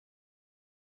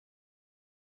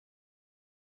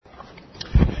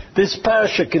This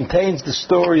parasha contains the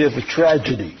story of a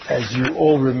tragedy, as you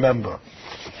all remember.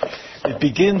 It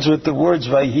begins with the words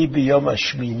Vayhi b'yom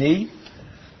hashmini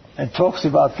and talks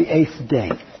about the 8th day.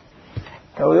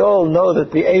 Now we all know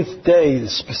that the 8th day, the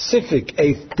specific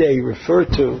 8th day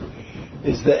referred to,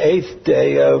 is the 8th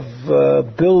day of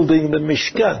building the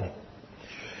Mishkan.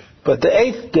 But the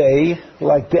 8th day,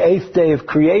 like the 8th day of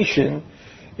creation,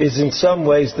 is in some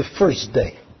ways the first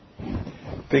day.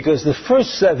 Because the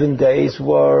first 7 days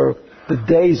were the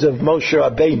days of Moshe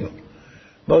Rabbeinu.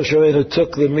 Moshe Rabbeinu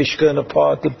took the Mishkan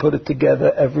apart and put it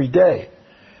together every day.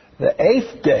 The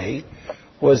 8th day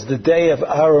was the day of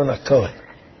Aaron HaKohen,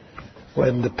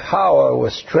 when the power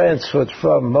was transferred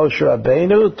from Moshe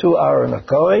Rabbeinu to Aaron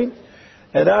HaKohen,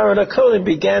 and Aaron HaKohen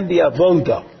began the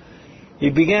Avodah. He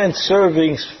began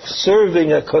serving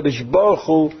HaKadosh Baruch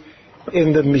Hu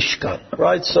in the Mishkan,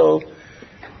 right? So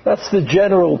that's the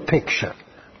general picture.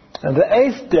 And the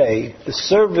 8th day, the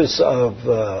service of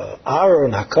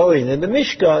Aaron HaKohen in the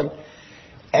Mishkan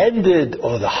ended,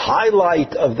 or the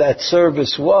highlight of that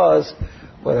service was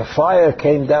when a fire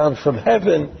came down from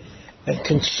heaven and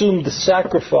consumed the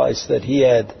sacrifice that he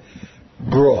had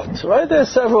brought. Right? There are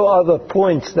several other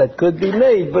points that could be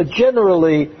made, but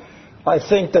generally, I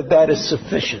think that is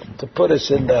sufficient to put us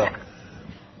in the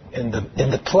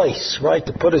place, right?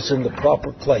 To put us in the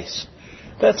proper place.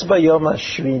 That's Bayom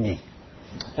HaShmini.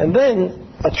 And then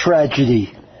a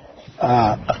tragedy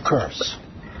occurs.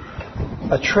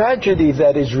 A tragedy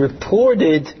that is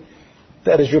reported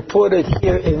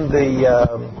here in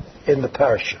the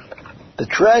parasha. The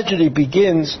tragedy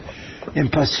begins in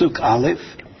Pasuk Aleph.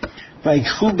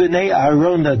 Vayikhu b'nei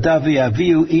Aaron Nadav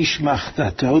v'Avihu ish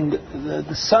machtato.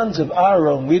 The sons of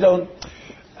Aaron,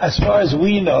 as far as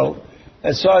we know,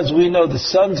 the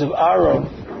sons of Aaron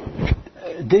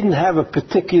didn't have a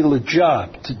particular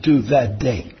job to do that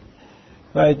day.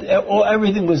 Right?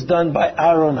 Everything was done by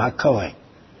Aaron HaKohen.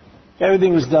 But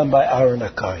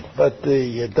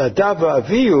the Nadav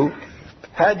v'Avihu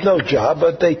had no job,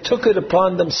 but they took it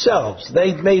upon themselves.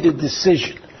 They made a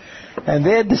decision. And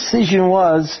their decision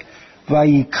was,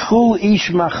 Vayikhu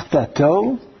ish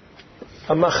machtato.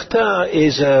 A machta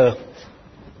is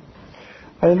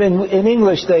in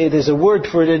English, there's a word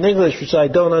for it in English which I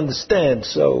don't understand,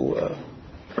 so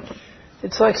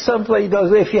it's like someplace,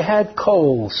 if you had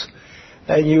coals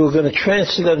and you were going to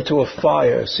transfer them to a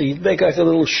fire, so you'd make like a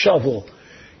little shovel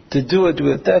to do it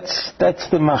with. That's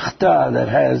the machta that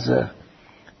has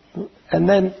and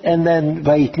then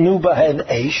vayitnu bahen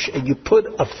eish, and you put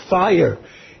a fire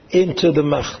into the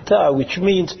machta, which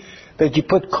means that you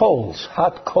put coals,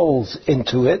 hot coals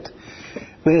into it.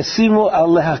 V'yasimu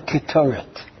aleha ketoret.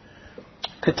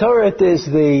 Ketoret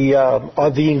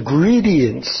are the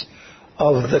ingredients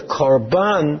of the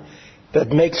korban that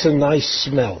makes a nice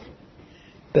smell,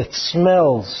 that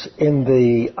smells in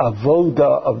the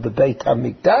avoda of the Beit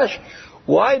HaMikdash.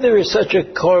 Why there is such a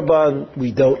korban,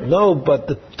 we don't know, but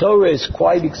the Torah is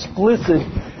quite explicit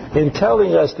in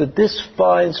telling us that this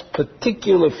finds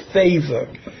particular favor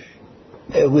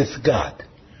with God.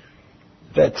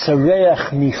 That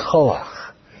sareach nichoach.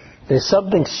 There's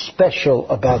something special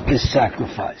about this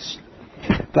sacrifice.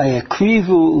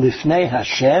 Vayakrivu lifnei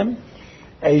Hashem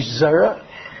eish zara,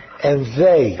 and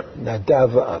they,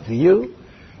 Nadav v'Avihu,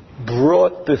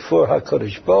 brought before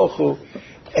HaKadosh Baruch Hu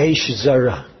eish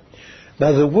zara.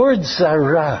 Now the word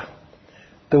zara,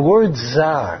 the word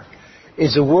zar,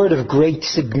 is a word of great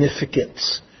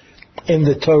significance in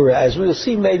the Torah, as we'll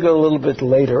see maybe a little bit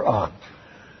later on.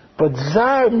 But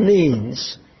zar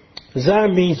means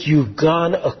you've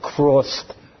gone across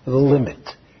the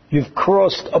limit. You've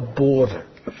crossed a border.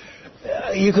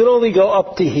 You can only go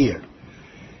up to here.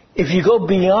 If you go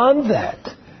beyond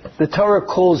that, the Torah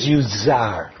calls you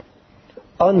zar,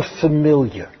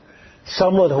 unfamiliar,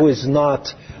 someone who is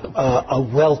not a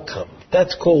welcome.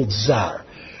 That's called zar.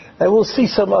 And we'll see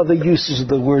some other uses of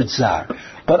the word zar.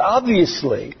 But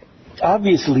obviously,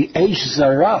 eish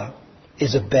zara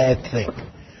is a bad thing.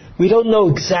 We don't know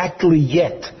exactly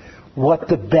yet what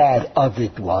the bad of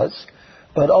it was,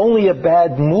 but only a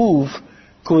bad move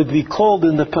could be called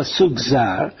in the pasuk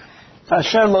zar,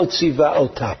 asher lo tziva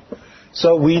otam.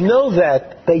 So we know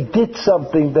that they did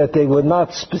something that they were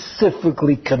not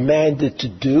specifically commanded to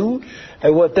do,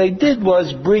 and what they did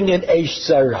was bring in eish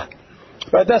zara.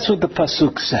 Right, that's what the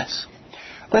pasuk says.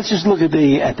 Let's just look at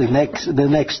the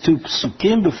next two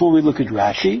pasukim before we look at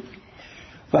Rashi.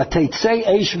 V'teitzei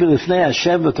eish b'lifnei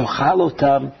Hashem v'tochal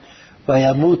otam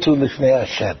v'yamutu lifnei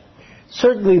Hashem.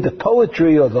 Certainly, the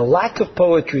poetry or the lack of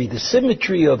poetry, the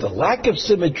symmetry or the lack of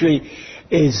symmetry,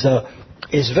 is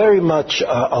very much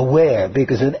aware,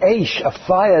 because an eish, a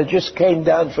fire, just came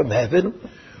down from heaven,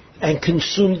 and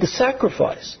consumed the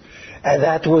sacrifice. And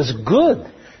that was good.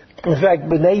 In fact,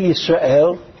 Bnei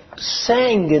Yisrael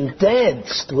sang and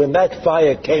danced when that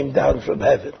fire came down from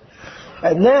heaven.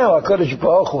 And now HaKadosh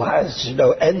Baruch Hu has,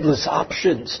 endless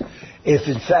options. If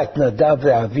in fact Nadav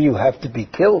and Avihu have to be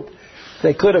killed,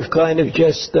 they could have kind of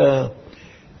just, had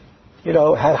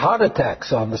heart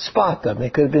attacks on the spot. I mean,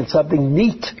 it could have been something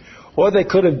neat. Or they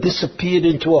could have disappeared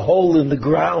into a hole in the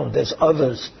ground, as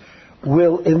others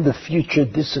will in the future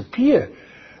disappear.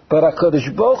 But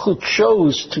HaKadosh Baruch Hu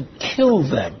chose to kill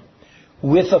them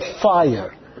with a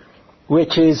fire,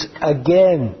 which is,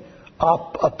 again,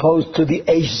 opposed to the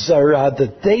Eish Zarah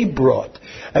that they brought,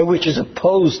 and which is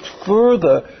opposed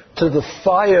further to the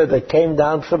fire that came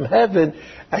down from heaven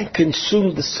and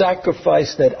consumed the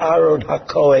sacrifice that Aaron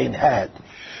HaKohen had.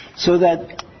 So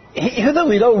that, even though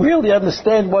we don't really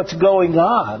understand what's going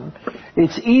on,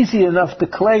 it's easy enough to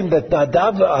claim that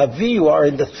Nadav and Avihu are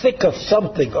in the thick of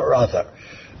something or other.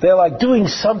 They're like doing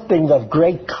something of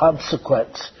great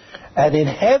consequence. And in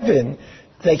heaven,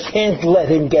 they can't let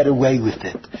him get away with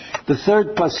it. The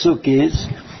third pasuk is,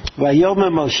 Vayomer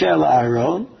Moshe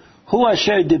Aaron, Hu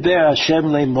Asher Diber Hashem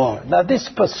Lemor. Now this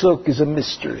pasuk is a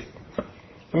mystery.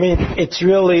 I mean, it's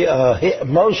really,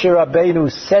 Moshe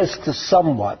Rabbeinu says to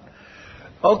someone,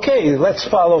 okay, let's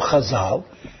follow Chazal,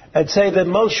 and say that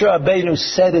Moshe Rabbeinu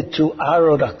said it to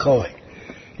Aaron HaKohen.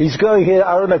 He's going here,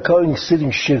 Aaron HaKohen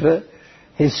sitting Shiva.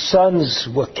 His sons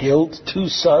were killed, 2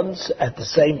 sons at the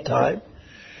same time.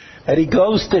 And he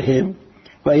goes to him,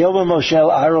 Vayomer Moshe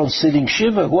Aaron sitting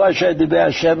Shiva, Hu Asher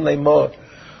Diber Hashem Lemor.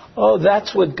 Oh,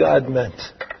 that's what God meant.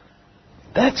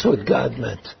 That's what God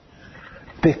meant.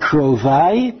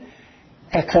 Bikrovai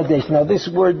Ekadesh. Now this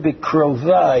word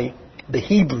Bikrovai, the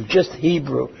Hebrew, just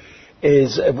Hebrew,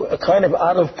 is a kind of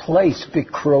out of place.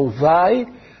 Bikrovai,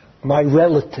 my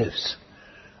relatives,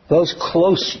 those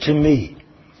close to me.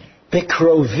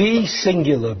 Bikrovi,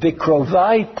 singular.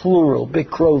 Bikrovai, plural.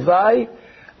 Bikrovai,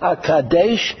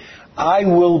 Akadesh, I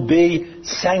will be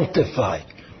sanctified.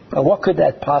 Now what could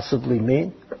that possibly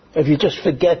mean? If you just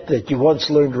forget that you once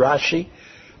learned Rashi,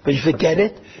 but you forget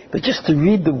it, but just to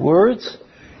read the words,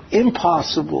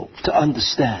 impossible to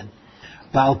understand.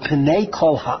 Val Pnei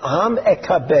Kol Ha'am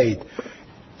Ekabed.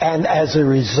 And as a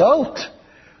result,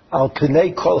 Al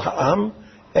Pnei Kol Ha'am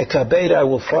Ekabed, I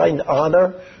will find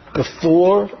honor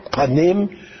before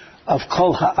Panim of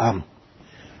Kol Ha'am.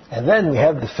 And then we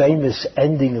have the famous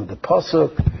ending of the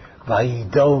pasuk,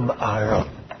 Vayidom Aaron.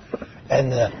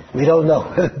 And we don't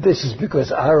know. This is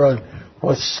because Aaron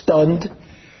was stunned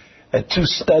and too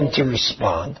stunned to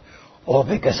respond, or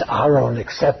because Aaron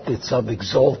accepted some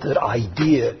exalted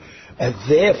idea and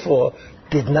therefore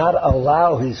did not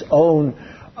allow his own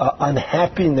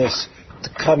unhappiness to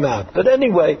come out. But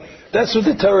anyway, that's what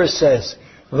the Torah says.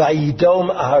 Vayidom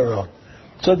Aaron.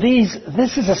 So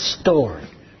this is a story.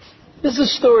 This is a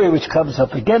story which comes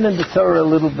up again in the Torah a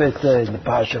little bit in the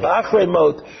Parsha of Achrei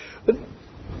Mot. But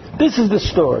this is the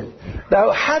story.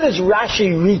 Now, how does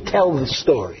Rashi retell the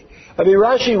story? I mean,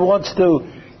 Rashi wants to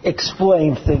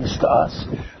explain things to us,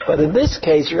 but in this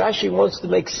case, Rashi wants to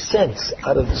make sense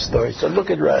out of the story. So look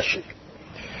at Rashi.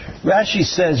 Rashi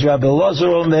says, Rabbi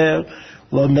Elazar Omer,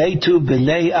 Lo metu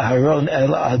b'nei Aharon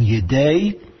el al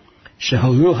yedei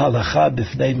shehoru halacha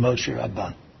b'fnei Moshe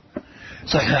Rabban.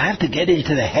 So I have to get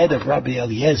into the head of Rabbi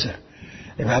Eliezer.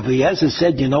 And Rabbi Eliezer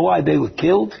said, you know why they were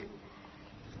killed?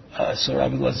 So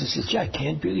Rabbi Eliezer says, I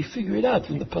can't really figure it out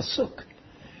from the pasuk.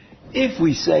 If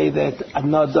we say that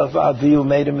Nadav Avihu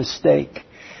made a mistake,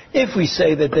 if we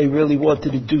say that they really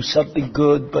wanted to do something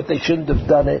good, but they shouldn't have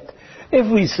done it,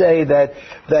 if we say that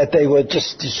they were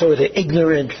just sort of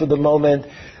ignorant for the moment,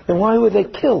 then why were they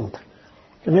killed?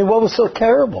 I mean, what was so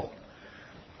terrible?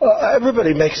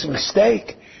 Everybody makes a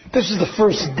mistake. This is the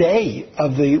first day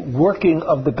of the working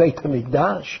of the Beit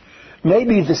HaMikdash.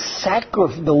 Maybe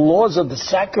the laws of the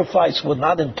sacrifice were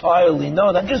not entirely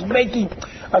known.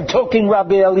 I'm talking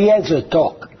Rabbi Eliezer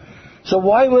talk. So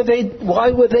why were they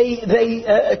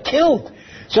killed?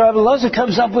 So Rabbi Eliezer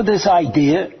comes up with this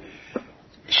idea,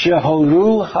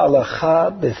 Shehoru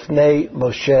halacha b'fnei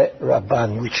Moshe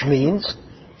Rabban, which means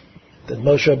that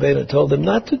Moshe Rabbeinu told them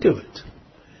not to do it.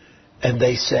 And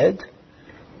they said,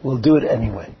 we'll do it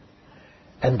anyway.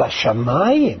 And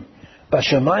Bashamayim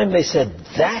they said,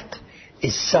 that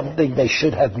is something they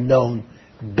should have known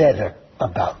better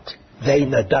about. They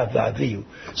Nadav Avihu.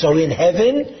 So in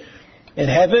heaven,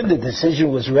 the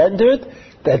decision was rendered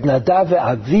that Nadav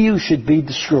Avihu should be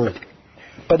destroyed.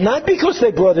 But not because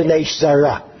they brought an Eish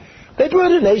Zarah. They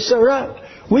brought an Eish Zarah.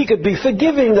 We could be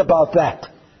forgiving about that.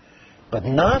 But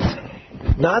not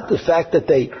the fact that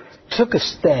they took a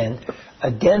stand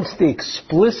against the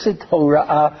explicit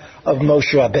hora'ah of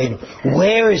Moshe Rabbeinu.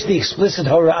 Where is the explicit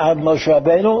hora'ah of Moshe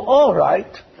Rabbeinu? All right.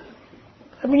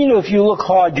 I mean, if you look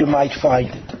hard, you might find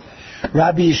it.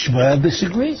 Rabbi Yishmael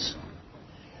disagrees.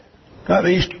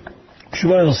 Rabbi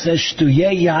Yishmael says,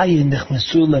 Shtuyei yayin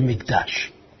nichnesu lemikdash.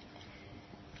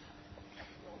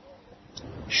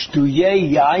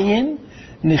 Shtuyei yayin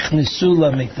nichnesu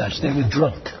lemikdash. They were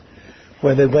drunk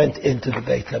when they went into the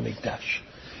Beit HaMikdash.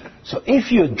 So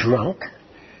if you're drunk,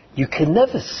 you can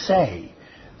never say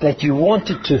that you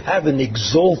wanted to have an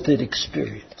exalted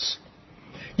experience.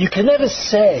 You can never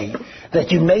say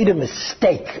that you made a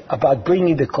mistake about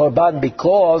bringing the korban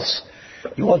because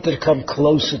you wanted to come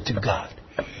closer to God.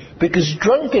 Because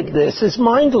drunkenness is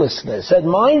mindlessness, and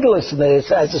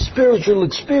mindlessness as a spiritual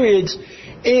experience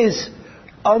is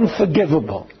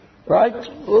unforgivable. Right?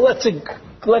 Well,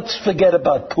 let's forget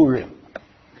about Purim.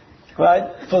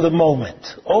 Right? For the moment.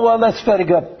 Oh, well, let's forget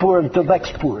about Purim till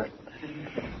next Purim.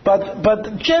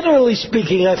 But generally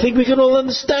speaking, I think we can all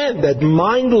understand that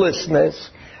mindlessness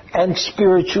and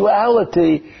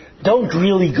spirituality don't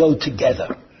really go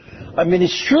together. I mean,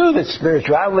 it's true that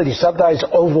spirituality sometimes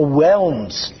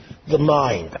overwhelms the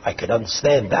mind. I can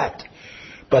understand that.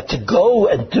 But to go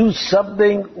and do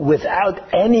something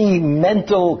without any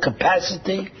mental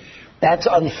capacity, that's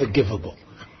unforgivable.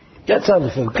 That's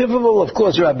unforgivable. Of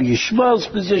course, Rabbi Yishmael's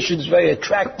position is very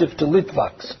attractive to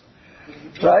Litvaks.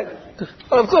 Right?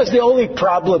 Of course, the only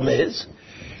problem is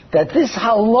that this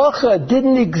halacha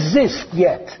didn't exist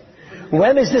yet.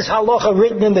 When is this halacha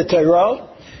written in the Torah?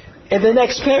 In the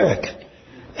next parak.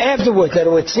 Afterwards,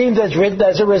 and it seems that's written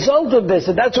as a result of this,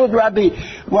 and that's what Rabbi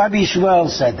Yishmael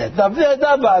said. That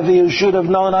Navavi should have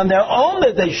known on their own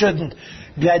that they shouldn't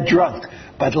get drunk.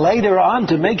 But later on,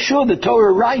 to make sure the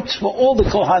Torah writes for all the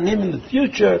Kohanim in the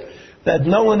future that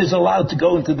no one is allowed to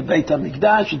go into the Beit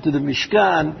HaMikdash, into the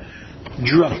Mishkan,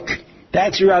 drunk.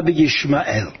 That's Rabbi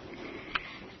Yishmael.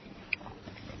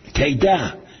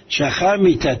 Kedah, Shachar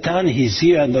mitatan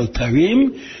hizir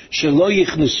anotarim, shelo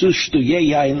yichnesu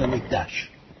shtuyei yain lemikdash.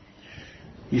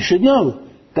 You should know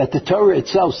that the Torah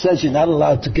itself says you're not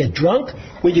allowed to get drunk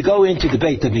when you go into the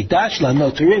Beit HaMikdash,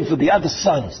 lanotarim, for the other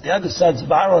sons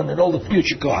of Aaron and all the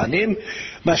future Kohanim,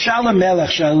 Mashal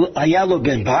HaMelech Ayalo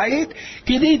ben Bayit,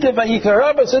 Gidita Vayikar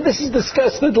Rabba. So this is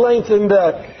discussed at length in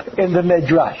the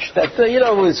Midrash. That,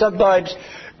 sometimes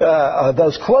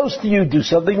those close to you do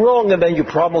something wrong and then you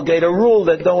promulgate a rule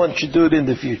that no one should do it in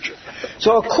the future.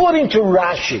 So according to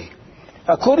Rashi,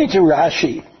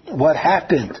 what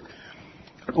happened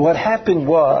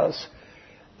was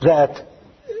that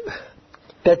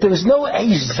there was no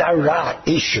Eish Zarah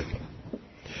issue.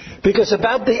 Because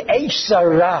about the Eish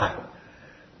Zarah,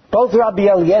 both Rabbi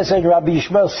Eliezer and Rabbi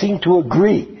Yishmael seem to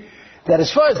agree that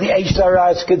as far as the Eish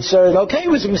Zarah is concerned, okay, it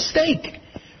was a mistake.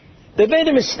 They made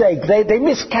a mistake. They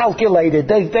miscalculated.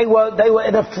 They were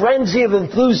in a frenzy of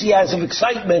enthusiasm,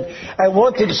 excitement, and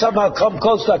wanted to somehow come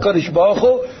close to HaKadosh Baruch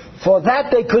Hu. For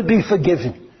that, they could be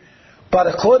forgiven. But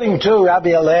according to Rabbi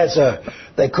Eliezer,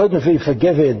 they couldn't be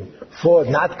forgiven for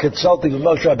not consulting with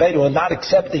Moshe Rabbeinu and not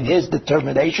accepting his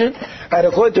determination. And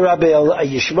according to Rabbi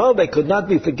Yishmael, they could not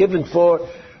be forgiven for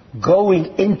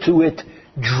going into it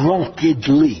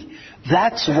drunkenly.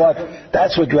 That's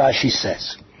what Rashi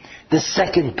says. The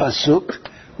second pasuk,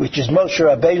 which is Moshe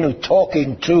Rabbeinu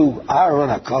talking to Aaron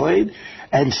HaKohen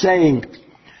and saying,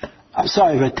 I'm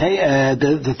sorry,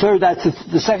 the third, that's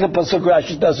the second pasuk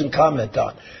Rashi doesn't comment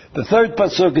on. The third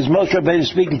pasuk is Moshe Rabbeinu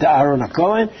speaking to Aaron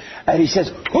HaKohen, and he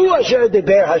says, Hu asher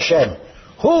diber Hashem.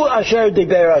 Hu asher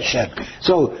diber Hashem.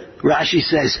 So Rashi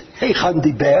says, Heichon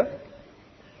diber.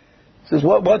 Says,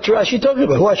 what's Rashi talking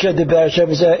about? Hu asher diber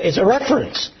Hashem is a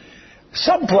reference.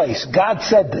 Someplace God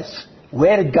said this.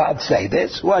 Where did God say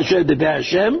this? Hu asher diber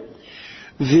Hashem.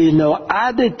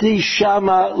 V'no'adeti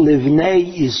shama livnei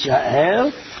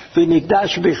Yisrael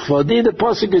v'nikdash b'chvodi. The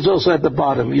pasuk is also at the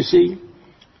bottom. You see?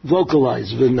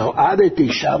 Vocalize.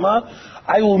 V'no'adeti shama.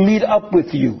 I will meet up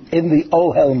with you in the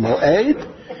Ohel Moed.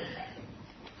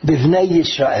 B'vnei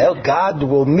Yisrael. God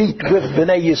will meet with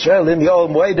B'nei Yisrael in the Ohel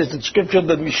Moed. There's a description of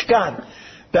the Mishkan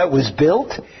that was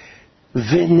built.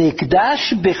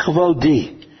 V'nikdash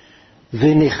b'chvodi.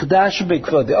 V'nichdash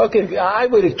b'kvodi. Okay, I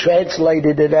would have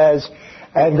translated it as,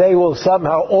 and they will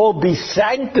somehow all be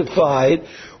sanctified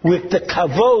with the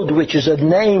kavod, which is a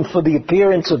name for the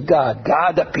appearance of God.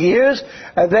 God appears,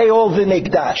 and they all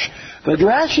v'nikdash. But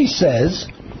Rashi says,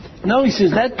 no, he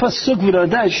says, that pasuk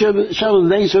v'nodash shalom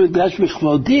v'nikdash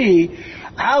b'chvodi,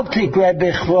 al tikrei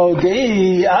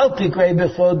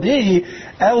b'chvodi,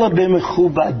 ela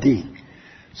b'mechubadi.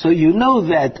 So you know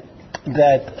that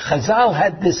Chazal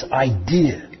had this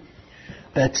idea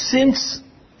that since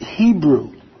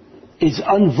Hebrew is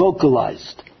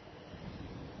unvocalized,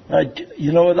 right?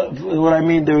 You know what I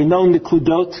mean? There are no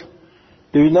nikudot,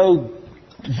 there are no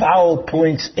vowel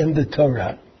points in the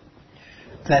Torah.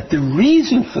 That the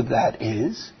reason for that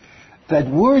is that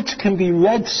words can be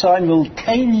read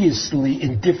simultaneously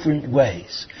in different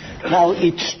ways. Now,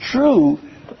 it's true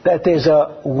that there's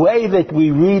a way that we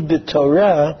read the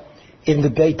Torah in the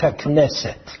Beit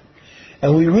HaKnesset.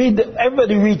 And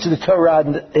everybody reads the Torah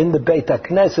in the Beit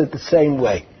HaKnesset the same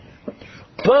way.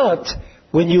 But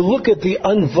when you look at the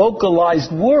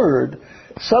unvocalized word,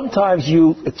 sometimes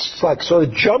it's like sort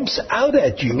of jumps out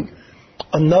at you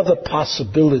another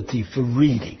possibility for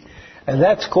reading. And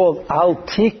that's called Al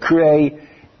Tikrei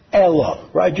Ella.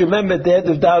 Right? You remember at the end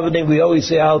of davening we always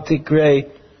say Al Tikrei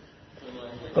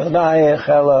Banayich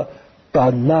Ella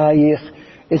Banayich.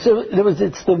 It's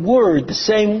the word, the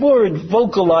same word,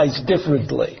 vocalized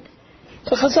differently.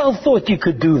 So Chazal thought you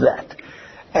could do that.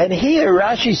 And here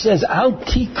Rashi says Al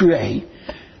Tikrei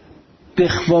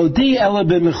Bichvodi Ella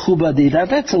B'mechubadi. Now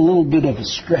that's a little bit of a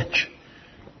stretch,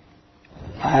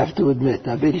 I have to admit.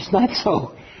 I mean, it's not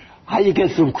so. How you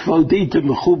get from Kvodi to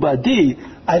Mechubadi,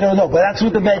 I don't know, but that's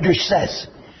what the Medrash says.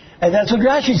 And that's what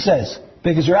Rashi says.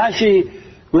 Because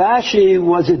Rashi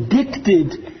was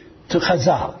addicted to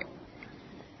Chazal.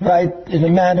 Right? In a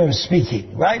manner of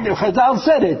speaking. Right? If Chazal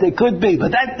said it could be.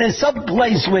 But there's some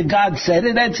place where God said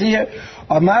it. That's here.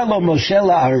 Amar lo Moshe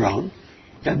la'Aaron.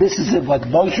 Now this is what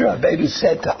Moshe Rabbeinu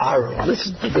said to Aaron.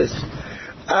 Listen to this.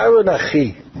 Aaron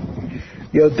Achi.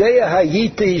 Yodea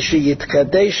hayiti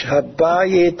sheyitkadesh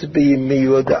habayit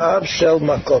b'miyudav shel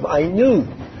makom. I knew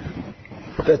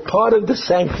that part of the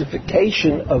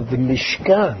sanctification of the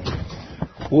Mishkan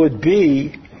would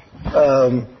be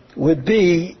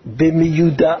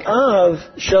b'miyudav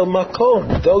shel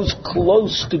makom. Those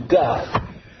close to God.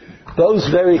 Those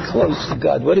very close to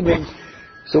God. What do you mean?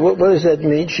 So what does that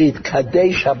mean?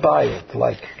 Sheyitkadesh habayit.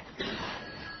 Like,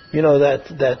 you know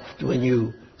that when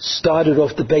you started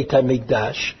off the Beit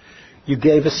HaMikdash, you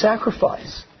gave a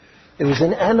sacrifice. It was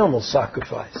an animal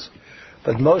sacrifice.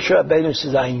 But Moshe Rabbeinu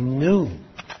says, I knew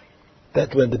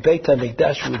that when the Beit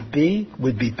HaMikdash would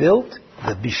be built,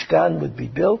 the Mishkan would be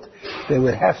built, there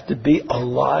would have to be a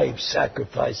live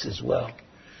sacrifice as well.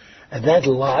 And that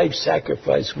live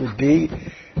sacrifice would be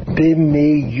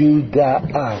B'miyuda'av,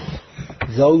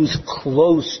 those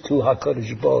close to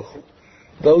HaKadosh Baruch Hu.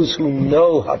 Those who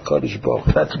know HaKadosh Baruch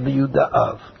Hu. That's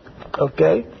B'yuda'av.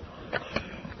 Okay?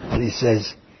 And he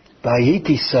says,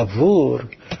 Vayiti savur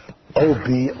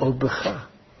obi obecha.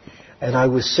 And I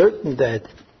was certain that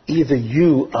either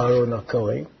you, Aaron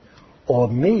HaKohen, or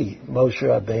me, Moshe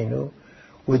Rabbeinu,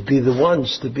 would be the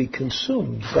ones to be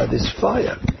consumed by this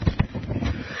fire.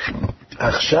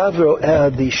 Achshav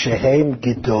ro'eh adi shehem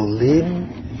gidolim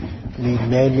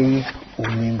mimeni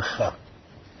umimcha.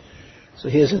 So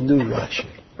here's a new Rashi.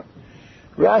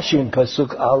 Rashi in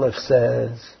Pasuk Aleph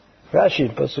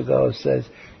says,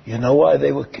 you know why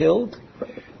they were killed?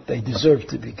 They deserved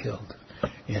to be killed.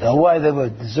 You know why they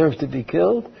deserved to be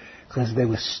killed? Because they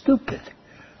were stupid.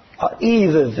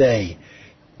 Either they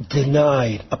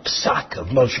denied a psak of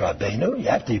Moshe Rabbeinu, you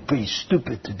have to be pretty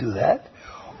stupid to do that,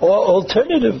 or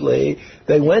alternatively,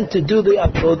 they went to do the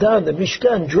Avodah, the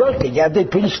Mishkan, drunk, and you have to be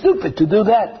pretty stupid to do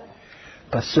that.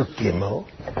 Pasuk Gimel,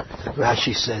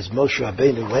 Rashi says Moshe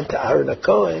Rabbeinu went to Aaron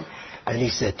HaKohen and he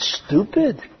said,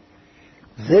 stupid,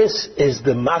 this is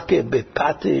the Makeh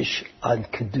Bepatish on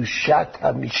Kedushat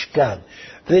HaMishkan.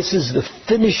 This is the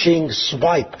finishing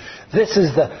swipe. This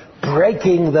is the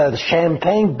breaking the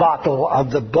champagne bottle of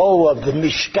the bowl of the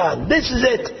Mishkan. This is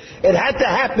it. It had to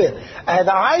happen. And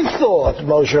I thought,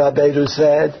 Moshe Rabbeinu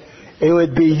said, it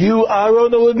would be you,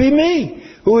 Aaron, or it would be me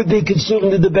who would be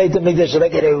consumed in the Beit HaMikdash to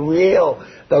make it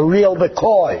the real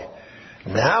McCoy.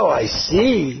 Now I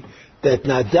see that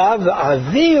Nadav and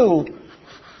Avihu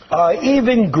are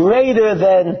even greater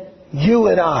than you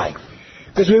and I.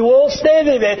 Because we were all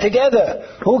standing there together.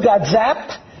 Who got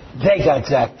zapped? They got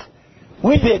zapped.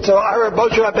 We did. So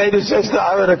Moshe Rabbeinu says to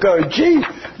Aaron HaKohen, gee,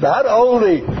 not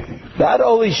only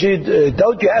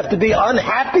don't you have to be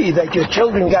unhappy that your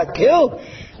children got killed,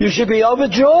 you should be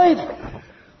overjoyed.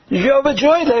 You're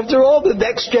overjoyed. After all, the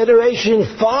next generation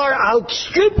far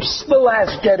outstrips the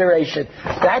last generation.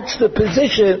 That's the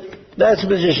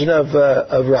position of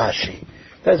Rashi.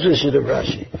 That's the position of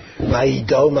Rashi.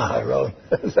 Ma'idoma Haron.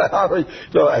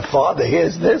 My father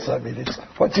hears this. I mean,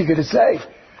 what's he going to say?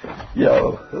 You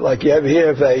know, like you ever hear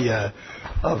of a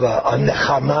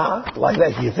nechama like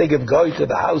that? You think of going to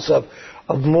the house of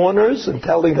mourners and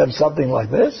telling them something like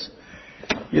this?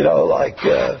 You know, like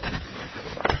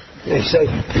He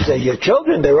say, your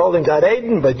children, they're all in Gan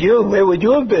Eden, but you, where would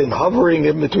you have been? Hovering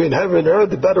in between heaven and earth,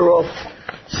 they're better off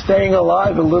staying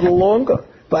alive a little longer.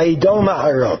 Vayidom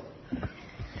Aharon.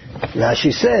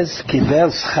 Rashi says,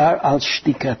 Kibel schar al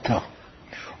shtikato.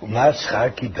 Umar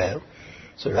schar kibel.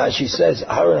 So Rashi says,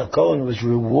 Aaron HaKohen was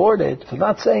rewarded for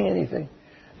not saying anything.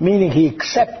 Meaning he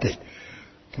accepted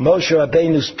Moshe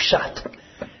Rabbeinu's pshat.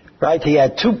 Right? He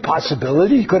had two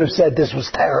possibilities. He could have said this was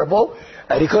terrible,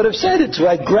 and he could have said it's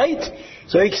right, great.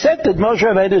 So he accepted Moshe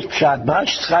Rabbeinu's pshat.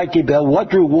 Mash schar kibel.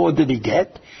 What reward did he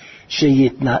get?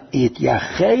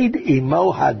 שיתייחד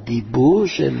עמו הדיבור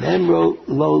שנאמרו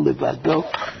לו לבדו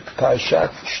פרשת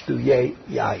שטויי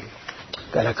יין.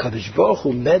 That HaKadosh Baruch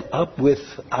Hu met up with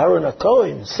Aaron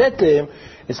HaKohen and said to him,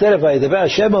 instead of Vayidaber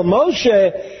Hashem el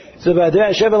Moshe, it's Vayidaber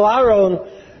Hashem el Aaron,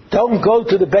 don't go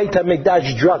to the Beit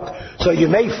HaMikdash drunk. So you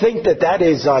may think that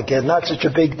is like not such a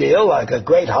big deal, like a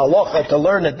great halacha to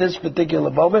learn at this particular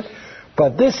moment,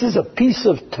 but this is a piece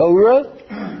of Torah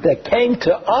that came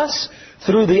to us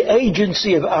through the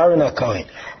agency of Aaron HaKohen.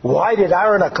 Why did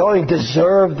Aaron HaKohen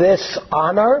deserve this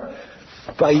honor?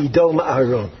 Vayidom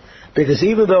Aaron. Because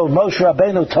even though Moshe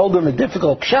Rabbeinu told him a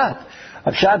difficult pshat,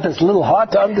 a pshat that's a little hard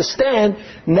to understand,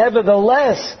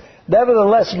 nevertheless,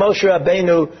 Moshe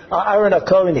Rabbeinu, Aaron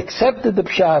HaKohen accepted the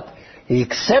pshat, he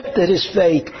accepted his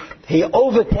fate, he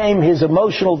overcame his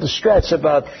emotional distress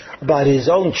about his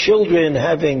own children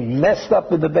having messed up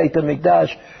with the Beit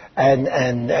HaMikdash,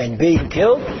 and being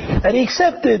killed, and he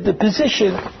accepted the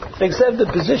position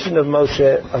of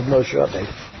Moshe Rabbeinu.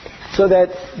 So that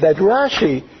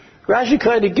Rashi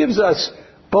kind of gives us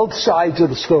both sides of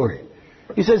the story.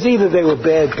 He says either they were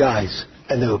bad guys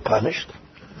and they were punished,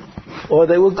 or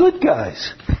they were good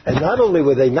guys, and not only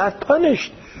were they not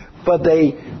punished, but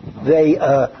they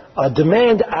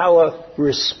demand our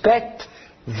respect,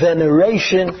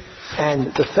 veneration,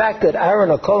 and the fact that Aaron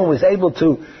HaKohen was able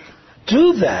to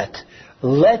do that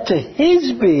led to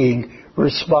his being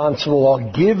responsible or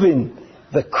given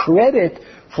the credit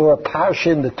for a parsha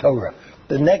in the Torah.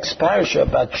 The next parsha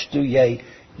about Shtuyei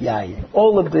Yayin.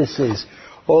 All of this is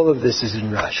in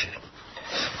Rashi.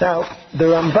 Now, the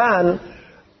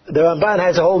Ramban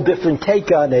has a whole different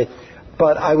take on it,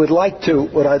 but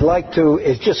what I'd like to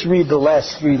is just read the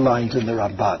last 3 lines in the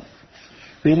Ramban.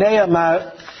 V'nei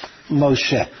amar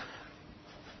Moshe.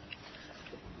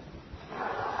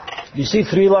 You see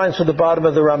 3 lines from the bottom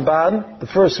of the Ramban. The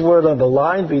first word on the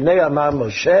line, V'nei amar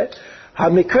Moshe,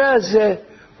 Hamikra hazeh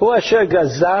hu asher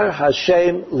gazar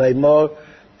Hashem leimor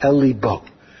el libo.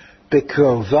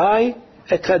 Bekrovai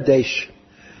ekadesh.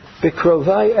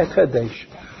 Bekrovai ekadesh.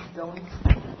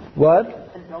 What?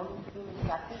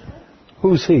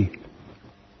 Who's he?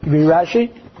 You mean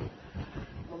Rashi?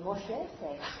 Moshe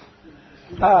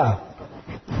said.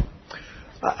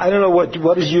 I don't know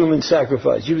what is human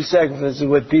sacrifice. Human sacrifice is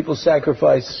when people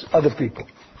sacrifice other people.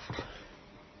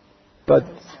 But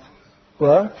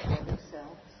what?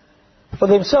 For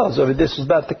themselves. I mean, this is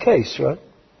not the case, right?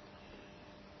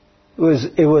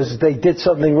 It was they did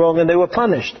something wrong and they were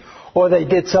punished, or they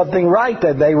did something right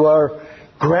and they were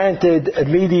granted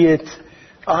immediate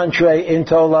entree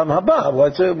into Olam Haba.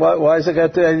 Why is it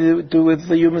got to do with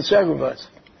the human sacrifice?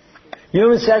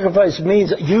 Human sacrifice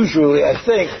means usually, I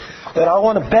think, that I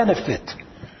want to benefit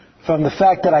from the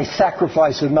fact that I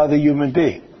sacrifice another human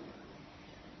being.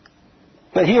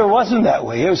 But here it wasn't that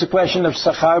way. Here was a question of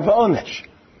sachar v'onesh.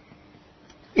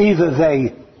 Either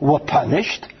they were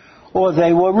punished or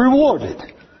they were rewarded.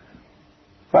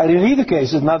 Right? In either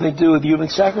case, it's nothing to do with human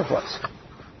sacrifice.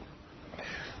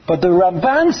 But the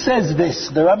Ramban says this.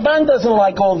 The Ramban doesn't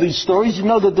like all these stories. You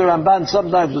know that the Ramban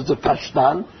sometimes is a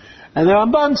pashtan. And the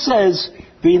Ramban says,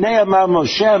 V'nei amar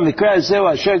Moshe, mikra zeu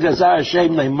asher gazar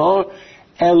Hashem leimor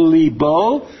el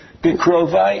libo,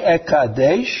 b'krovai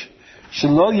ekadesh,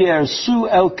 shelo yersu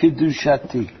el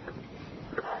kedushati.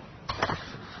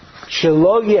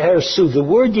 Shelo yersu. The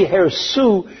word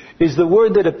yersu is the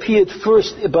word that appeared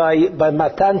first by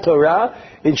Matan Torah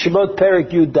in Shemot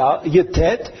Perek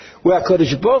Yutet, where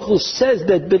HaKadosh Baruch Hu says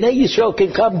that Bnei Yisrael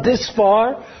can come this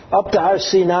far up to Har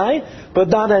Sinai, but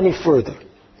not any further.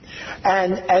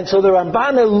 And so the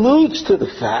Ramban alludes to the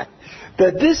fact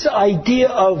that this idea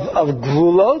of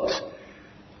gvulot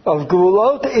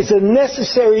is a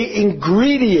necessary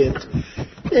ingredient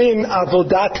in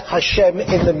Avodat Hashem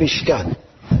in the Mishkan.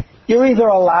 You're either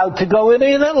allowed to go in or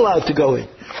you're not allowed to go in.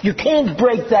 You can't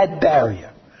break that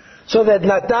barrier. So that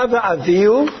Nadav and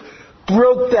Avihu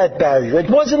broke that barrier. It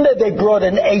wasn't that they brought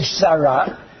an Eish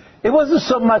Sarah. It wasn't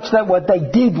so much that what they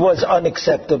did was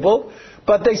unacceptable,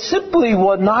 but they simply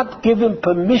were not given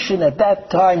permission at that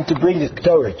time to bring a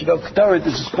Ketoret. You know, Ketoret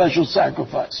is a special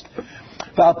sacrifice.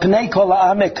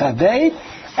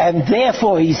 And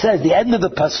therefore, he says, the end of the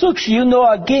pasuk, "Shiyu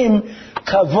noagim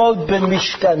kavod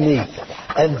b'mishkani,"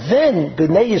 and then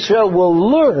Bnei Yisrael will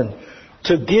learn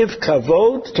to give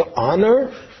kavod, to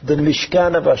honor the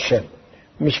Mishkan of Hashem.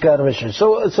 Mishkan of Hashem.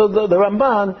 So the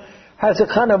Ramban has a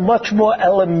kind of much more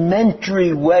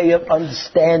elementary way of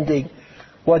understanding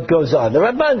what goes on. The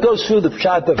Ramban goes through the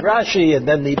Pshat of Rashi and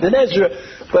then the Ibn Ezra,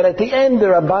 but at the end the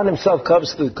Ramban himself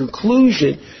comes to the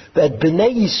conclusion that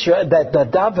Bnei Yisrael, that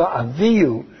Nadav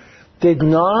Avihu did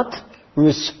not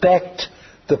respect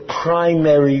the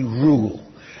primary rule.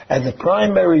 And the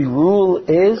primary rule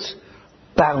is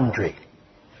boundary.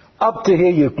 Up to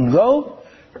here you can go,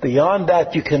 beyond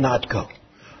that you cannot go.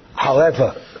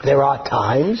 However, there are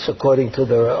times,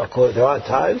 there are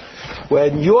times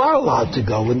when you are allowed to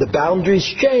go, when the boundaries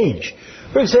change.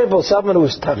 For example, someone who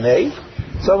is tamei,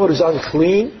 someone who is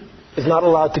unclean, is not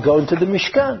allowed to go into the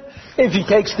Mishkan. If he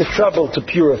takes the trouble to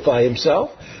purify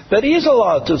himself, then he is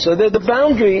allowed to. So the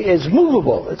boundary is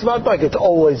movable. It's not like it's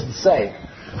always the same.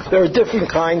 There are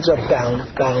different kinds of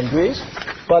boundaries,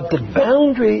 but the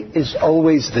boundary is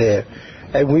always there,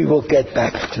 and we will get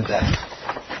back to that.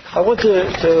 I want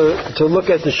to look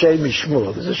at the Shem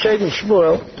Shmuel. There's a Shem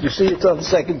Shmuel. You see it's on the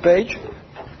second page.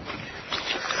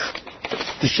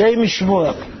 The Shem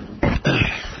Shmuel.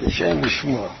 The Shem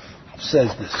Shmuel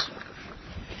says this.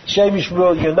 Shem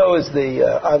Shmuel, you know, is the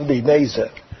Avdi Nezer,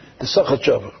 the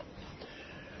Sachachov.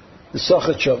 The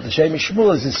Sachachov. The Shem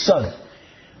Shmuel is his son.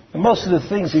 And most of the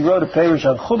things he wrote a parish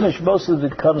on Chumash, most of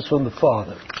it comes from the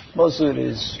father. Most of it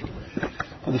is...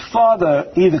 The father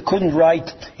either couldn't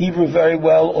write Hebrew very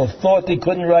well, or thought he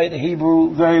couldn't write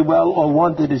Hebrew very well, or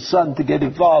wanted his son to get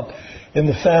involved in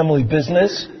the family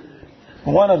business.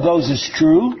 One of those is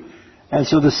true, and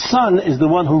so the son is the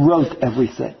one who wrote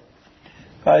everything.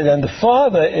 Right? And the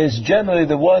father is generally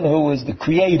the one who was the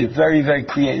creative, very, very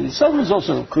creative. The son was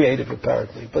also creative,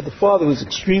 apparently, but the father was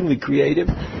extremely creative,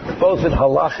 both in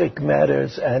halachic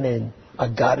matters and in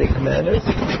agadic matters.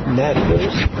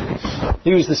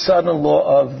 He was the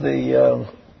son-in-law of the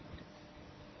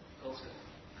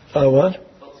what?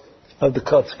 Of the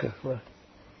Kotzker. Right.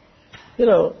 You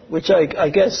know, which I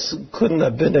guess couldn't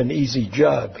have been an easy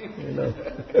job. You know,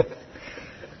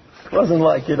 it wasn't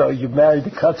like you married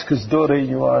the Kotzker's daughter and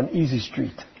you were on Easy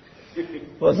Street.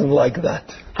 It wasn't like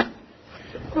that.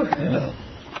 You know.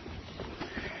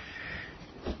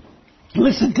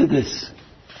 Listen to this.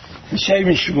 Shem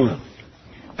Shmuel.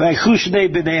 ויחושני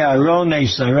בני אהרון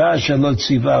עשרה שלא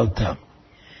ציווה אותם.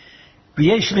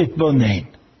 ויש להתבונן,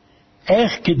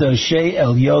 איך קדושי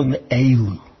עליון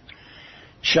אלו,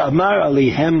 שאמר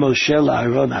עליהם משה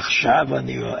לאהרון, עכשיו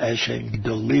אני רואה שהם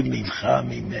גדולים ממך,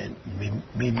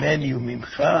 ממני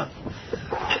וממך.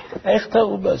 איך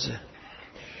תראו בזה?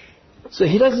 So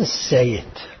he doesn't say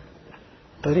it,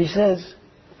 but he says,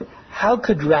 how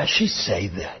could Rashi say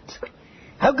that?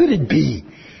 How could it be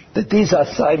that these are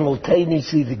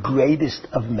simultaneously the greatest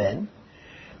of men,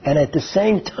 and at the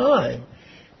same time,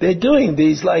 they're doing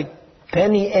these like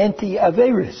penny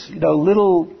anti-Averis,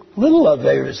 little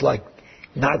Averis, like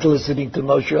not listening to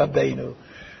Moshe Rabbeinu,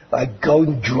 like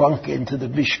going drunk into the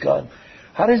Mishkan.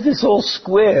 How does this all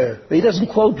square? He doesn't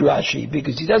quote Rashi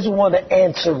because he doesn't want to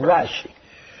answer Rashi.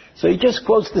 So he just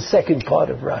quotes the second part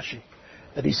of Rashi.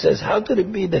 And he says, how could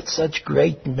it be that such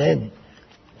great men,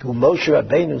 who Moshe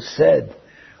Rabbeinu said,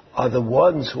 are the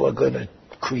ones who are going to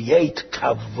create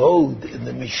kavod in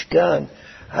the Mishkan?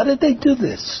 How did they do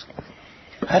this?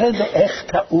 How did they ech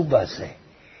ta'ubase?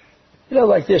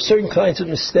 Like there's certain kinds of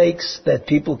mistakes that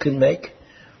people can make.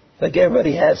 Like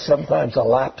everybody has sometimes a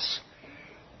lapse.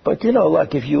 But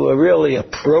like if you were really a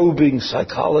probing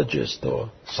psychologist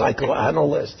or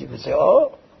psychoanalyst, you would say,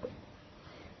 oh,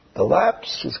 the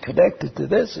lapse is connected to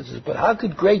this. But how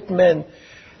could great men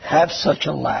have such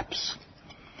a lapse?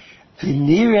 I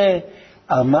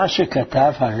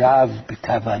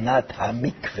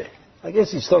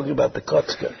guess he's talking about the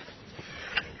Kotzker.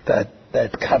 That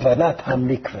kavanat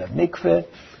ha-mikveh. Mikveh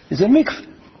is a mikveh.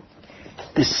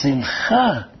 The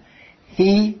simcha,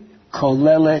 he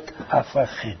kolelet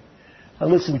hafachim. Now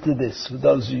listen to this. For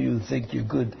those of you who think you're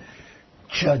good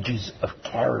judges of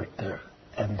character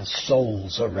and the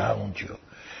souls around you.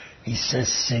 He says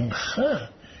simcha.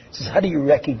 He says, how do you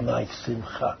recognize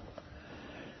simcha?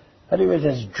 How do you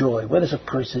recognize joy? When does a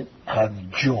person have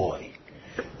joy?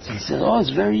 So he says, it's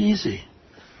very easy.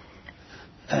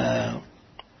 That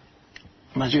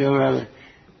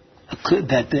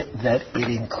it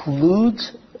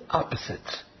includes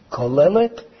opposites.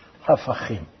 Kolelet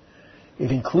hafachim.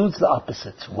 It includes the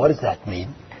opposites. What does that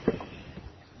mean?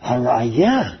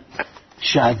 Haraya,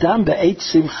 sh'adam be'et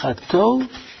simchato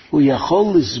הוא יכול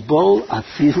לסבול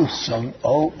אפילו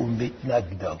שונאו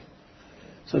ומתנגדו.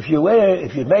 So if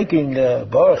you're making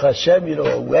Baruch Hashem,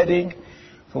 a wedding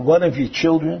for one of your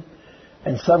children,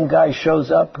 and some guy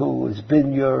shows up who has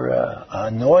been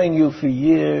annoying you for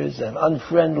years and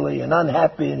unfriendly and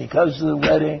unhappy, and he comes to the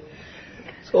wedding,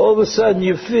 so all of a sudden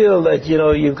you feel that,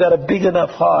 you've got a big enough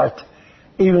heart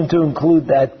even to include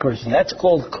that person. That's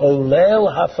called kolel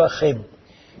hafachim.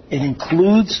 It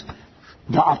includes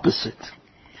the opposite.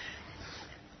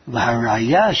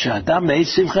 והראיה שהאדם מעץ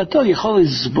שמחתו יכול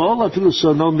לסבול אפילו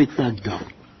שונאו מתנגדו.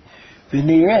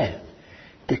 ונראה,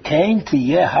 דכן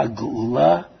תהיה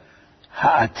הגאולה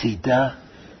העתידה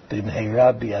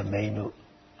במהרה בימינו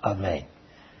אמן.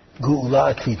 גאולה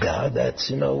עתידה,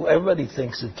 that's, everybody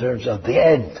thinks in terms of the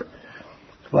end.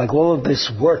 Like all of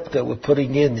this work that we're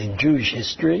putting in Jewish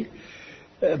history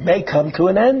may come to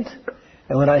an end.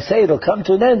 And when I say it'll come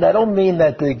to an end, I don't mean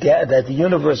that the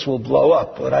universe will blow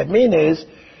up. What I mean is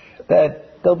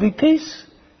that there'll be peace.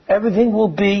 Everything will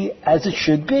be as it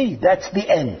should be. That's the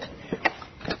end.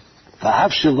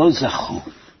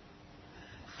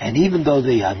 And even though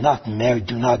they are not married,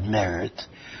 do not merit,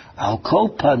 al kol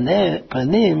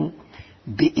panim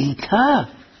bi'ita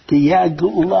tiyah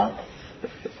geula.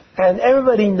 And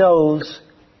everybody knows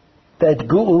that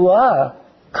geula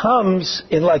comes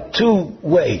in like two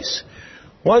ways.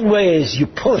 One way is you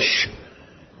push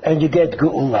and you get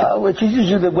geula, which is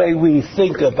usually the way we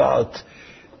think about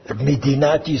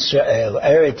Medinat Yisrael,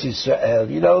 Eretz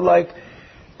Yisrael, like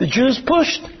the Jews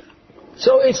pushed.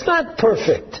 So it's not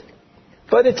perfect,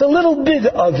 but it's a little bit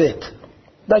of it.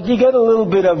 Like you get a little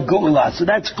bit of geula. So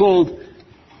that's called,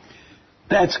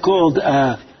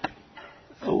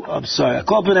 I'm sorry,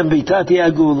 Akopen and Beitati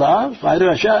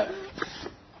Agula,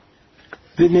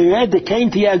 ונראה דכן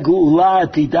תהיה הגאולה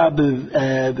עתידה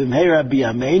במהרה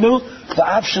בימינו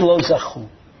ואף שלא זכו.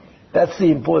 That's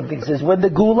the important thing. It says when the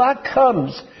geula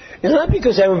comes, it's not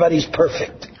because everybody's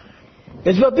perfect.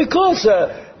 It's not because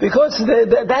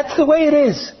that's the way it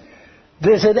is.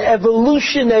 There's an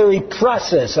evolutionary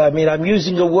process. I mean, I'm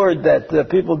using a word that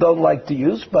people don't like to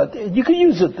use, but you can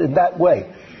use it in that way.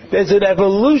 There's an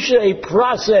evolutionary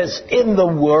process in the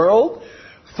world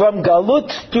from galut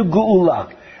to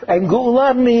geula. And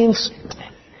geula means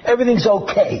everything's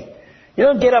okay. You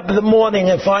don't get up in the morning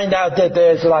and find out that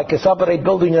there's like somebody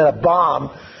building a bomb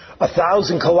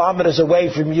 1,000 kilometers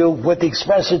away from you with the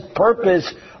expressive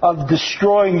purpose of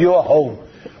destroying your home.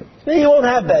 You won't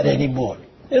have that anymore.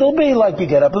 It'll be like you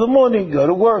get up in the morning, you go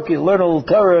to work, you learn a little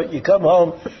Torah, you come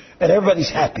home, and everybody's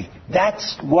happy.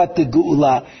 That's what the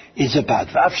geula is about.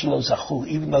 V'af shelo zachu,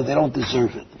 even though they don't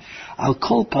deserve it. Al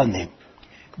kol panim,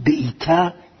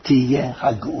 be'ita tiyeh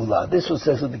ha'geula. This was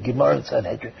says in the Gemara in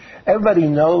Sanhedrin. Everybody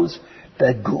knows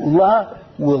that geula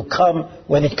will come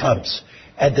when it comes.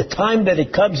 And the time that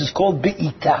it comes is called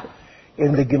be'ita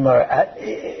in the Gemara.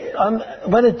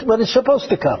 When it's supposed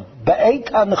to come. Ba'et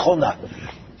ha'nechona.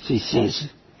 So he says,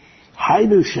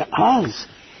 Haynu she'az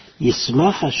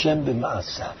yismach Hashem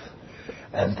b'ma'asav.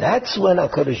 And that's when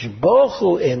HaKadosh Baruch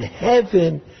Hu in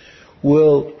heaven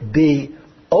will be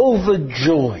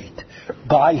overjoyed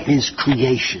by his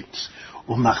creations.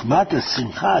 U'machmat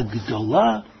ha'simcha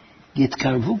ha'gedola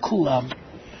yitkarvu kulam.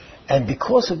 And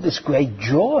because of this great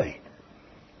joy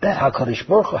that HaKadosh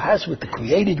Baruch Hu has with the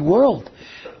created world,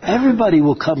 everybody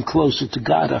will come closer to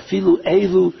God. Afilu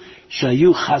elu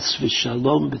shayu chas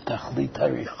v'shalom b'tachlit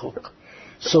harichuk.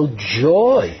 So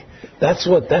joy, that's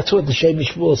what the Shem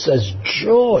Yishmuel says,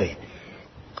 joy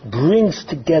brings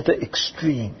together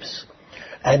extremes.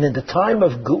 And in the time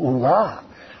of Geula,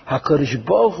 HaKadosh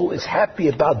Baruch Hu is happy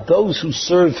about those who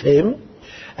serve Him,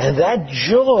 and that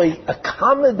joy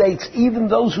accommodates even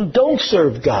those who don't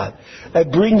serve God.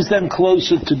 It brings them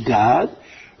closer to God,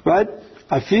 right?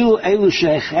 Afilu elu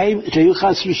shayu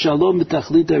chas v'shalom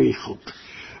b'tachlit harichuk.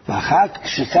 V'achak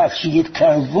shekach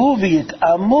sheyitkarvu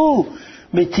v'yitamu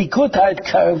mitikut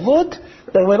ha'itkarvut,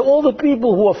 that when all the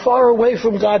people who are far away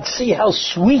from God see how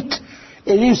sweet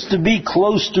it is to be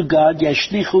close to God,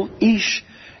 yashlichu ish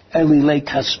elilei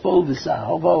kaspo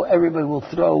v'zahavo, everybody will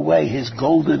throw away his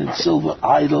golden and silver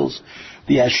idols,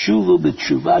 v'yashuvu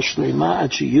b'tshuva shlema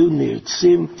ad sheyu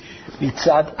nirtzim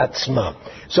mitzad atzmam.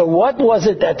 So what was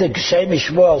it that the Shem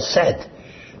Yishmuel said?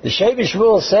 The Shem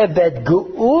Yishmuel said that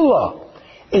Geula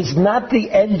is not the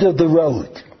end of the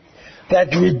road.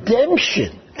 That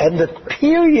redemption and the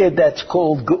period that's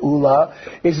called Geula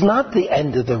is not the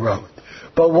end of the road.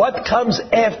 But what comes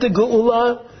after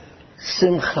Geula?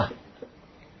 Simcha.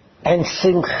 And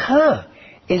Simcha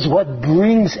is what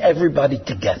brings everybody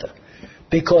together.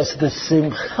 Because the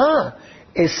Simcha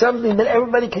is something that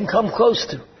everybody can come close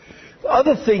to.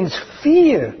 Other things,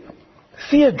 fear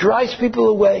Fear drives people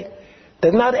away.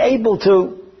 They're not able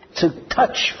to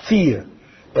touch fear.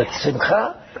 But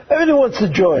simcha, everyone wants to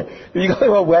join. If you go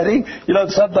to a wedding,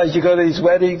 sometimes you go to these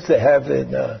weddings, they have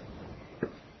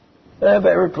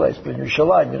every place, but in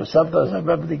Yerushalayim, sometimes I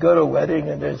remember they go to a wedding,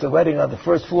 and there's a wedding on the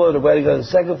first floor, the wedding on the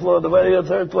second floor, the wedding on the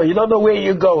third floor. You don't know where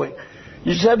you're going.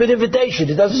 You just have an invitation.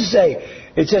 It doesn't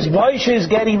say. It says Moshe is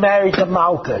getting married to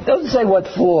Malka. It doesn't say what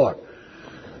floor.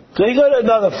 So you go to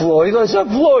another floor. You go to some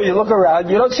floor. You look around.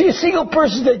 You don't see a single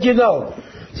person that you know.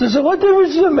 So what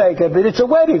difference does it make? I mean, it's a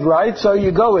wedding, right? So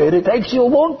you go in. It takes you a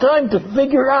long time to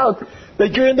figure out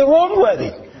that you're in the wrong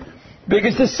wedding.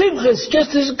 Because the simcha is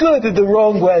just as good in the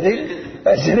wrong wedding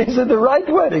as it is in the right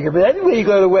wedding. I mean, anyway you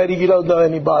go to a wedding, you don't know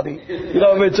anybody. If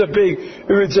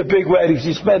it's a big wedding,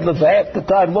 you spend half the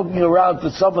time looking around for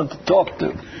someone to talk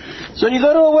to. So you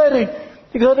go to a wedding.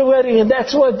 And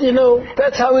that's what,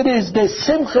 that's how it is. The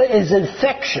simcha is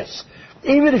infectious.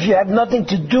 Even if you have nothing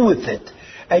to do with it,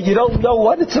 and you don't know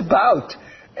what it's about,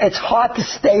 it's hard to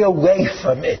stay away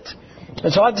from it.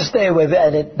 It's hard to stay away.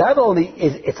 And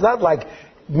it's not like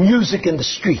music in the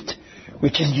street,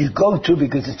 which is you go to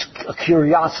because it's a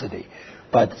curiosity.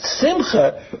 But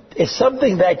simcha is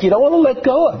something that you don't want to let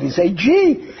go of. You say,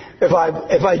 gee, if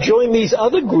I join these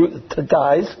other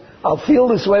guys, I'll feel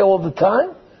this way all the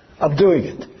time. I'm doing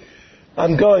it.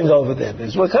 I'm going over there.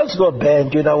 There's what comes to a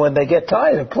band, when they get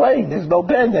tired of playing, there's no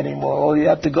band anymore, or you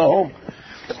have to go home.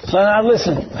 So now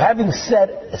listen, having set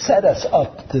us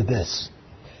up to this,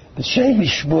 the Shem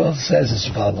Shmuel says as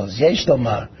follows, Yesh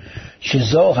Lomar,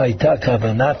 Shezo Hayta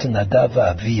Kavanat Nadav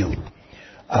Avihu,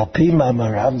 Al Pi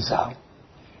Ma'amar Ramzal.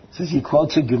 Says he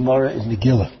quotes a Gemara in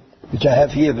Megillah, which I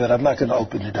have here, but I'm not going to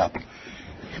open it up.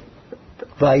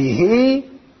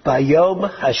 Vayihi Bayom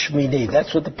Hashmini.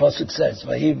 That's what the pasuk says.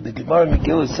 The Gemara in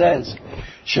Megillah says,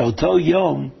 Sheoto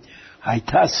Yom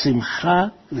Hayta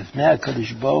Simcha Lifnei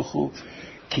HaKadosh Baruch Hu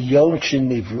Ki Yom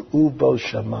Shenivru Bo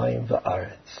Shamayim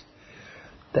Va'aretz.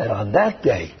 That on that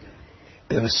day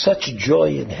there was such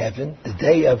joy in heaven, the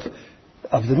day of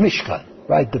the Mishkan,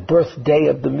 right? The birthday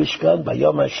of the Mishkan,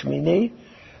 Bayom Hashmini.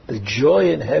 The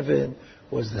joy in heaven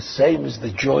was the same as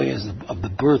the joy of the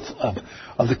birth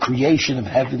of the creation of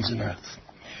heavens and earth.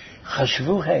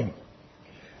 Chashvu Hem.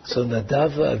 So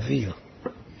Nadav Avihu,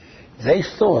 they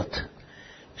thought,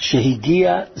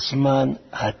 Shehigia Zman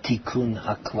Hatikun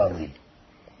Haklali.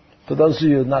 For those of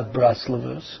you who are not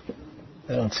Breslovers,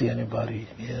 I don't see anybody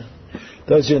here.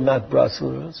 Those who are not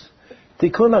Breslovers,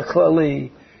 Tikkun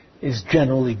HaKlali is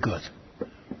generally good.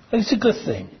 It's a good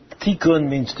thing. Tikkun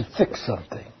means to fix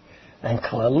something. And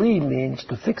Klali means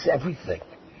to fix everything.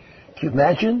 Can you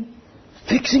imagine?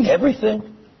 Fixing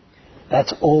everything?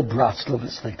 That's all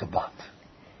Breslovers think about.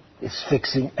 It's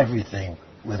fixing everything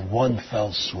with one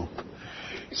fell swoop.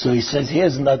 So he says,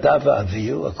 here's Nadav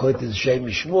Avihu, according to the Shem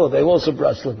Shmuel, they were also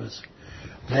Breslovers.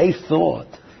 They thought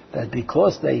that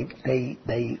because they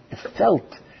felt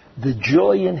the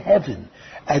joy in heaven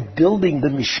at building the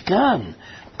Mishkan,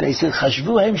 they said,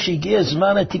 Chashvu Hem Shehigia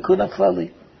Zman Hatikun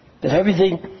HaKlali. That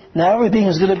everything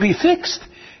is going to be fixed.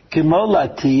 Kemo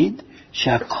Latid,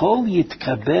 Shakol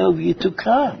Yitkabel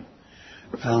Yitukam.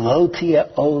 V'lo Tieh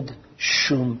Od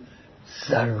Shum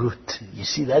Zarut. You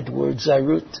see that word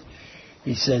Zarut?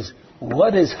 He says,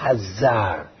 what is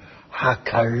Hazar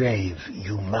Hakarev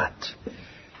Yumat?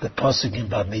 The pasuk in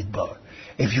Bamidbar.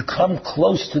 If you come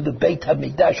close to the Beit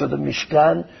HaMikdash or the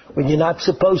Mishkan when you're not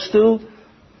supposed to,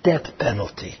 death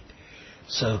penalty.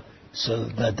 So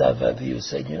Nadav Avihu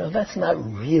said, that's not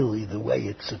really the way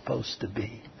it's supposed to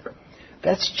be.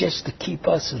 That's just to keep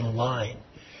us in line.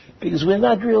 Because we're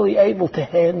not really able to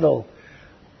handle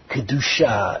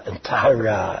Kedusha and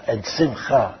Tahara and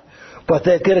Simcha. But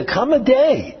there's going to come a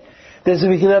day.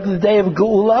 We can have the day of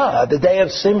Geulah, the day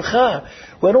of Simcha,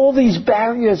 when all these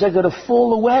barriers are going to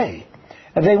fall away.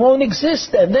 And they won't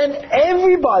exist. And then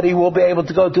everybody will be able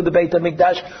to go to the Beit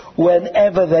HaMikdash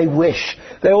whenever they wish.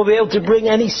 They will be able to bring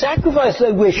any sacrifice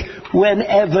they wish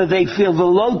whenever they feel.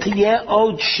 V'lo tieh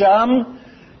od sham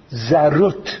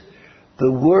zarut.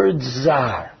 The word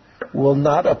zar will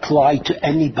not apply to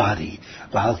anybody.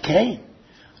 V'alkein,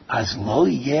 az lo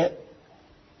yeh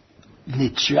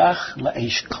nitzrach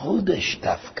la'esh kodesh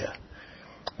dafka.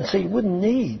 And so you wouldn't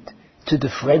need to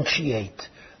differentiate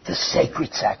the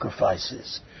sacred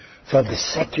sacrifices from the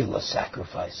secular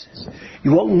sacrifices.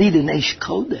 You won't need an Eish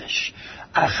Kodesh.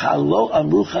 Achalo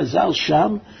amru chazal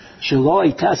sham shelo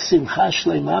hayta simcha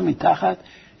shlema mitachat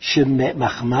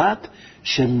machmat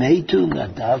shemetu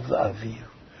Nadav Avihu.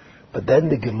 But then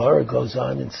the Gemara goes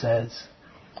on and says,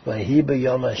 Vahi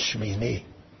b'yom hashmini.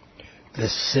 The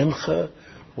simcha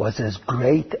was as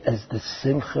great as the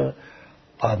simcha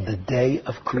on the day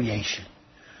of creation,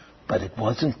 but it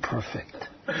wasn't perfect.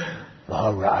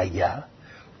 L'haraya.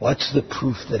 What's the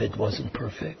proof that it wasn't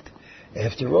perfect?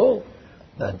 After all,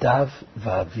 Nadav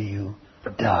v'Avihu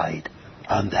died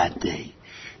on that day.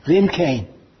 V'imkein,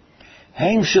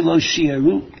 Haim shelo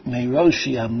shi'aru me'rosh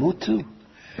yamutu,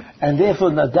 and therefore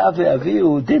Nadav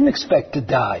v'Avihu didn't expect to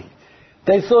die.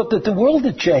 They thought that the world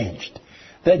had changed,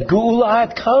 that Geula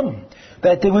had come,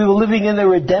 that we were living in a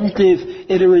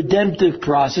redemptive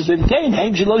process. V'imkein,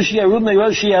 Haim shelo shi'aru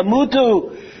me'rosh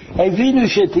yamutu, Havinu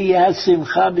shetiyah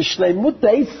simcha b'shleimut.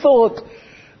 They thought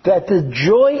that the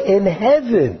joy in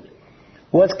heaven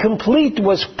was complete,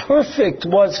 was perfect,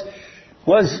 was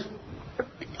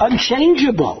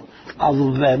unchangeable.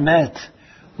 Aval ve'emet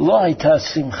lo hayta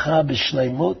simcha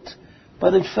b'shleimut.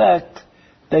 But in fact,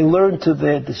 they learned to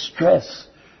their distress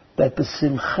that the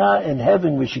simcha in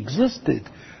heaven which existed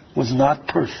was not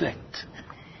perfect.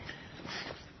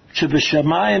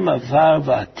 Sheb'shamayim avar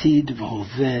v'atid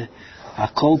v'hoveh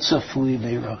hakol tzafui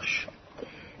meirosh.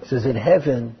 He says in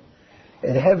heaven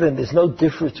there's no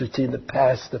difference between the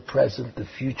past, the present, the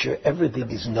future. Everything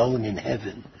is known in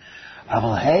heaven.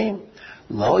 Aval haim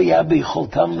lo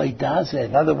yabicholtam leidaze.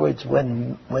 In other words,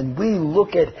 when we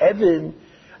look at heaven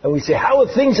and we say, how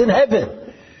are things in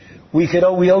heaven? We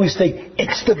always think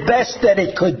it's the best that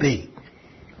it could be.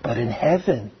 But in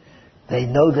heaven, they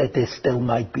know that there still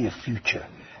might be a future.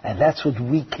 And that's what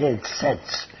we can't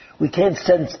sense. We can't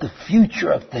sense the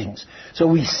future of things. So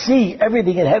we see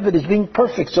everything in heaven as being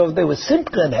perfect. So if there was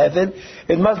simcha in heaven,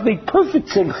 it must be perfect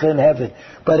simcha in heaven.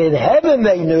 But in heaven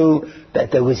they knew that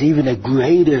there was even a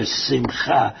greater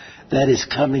simcha that is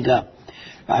coming up.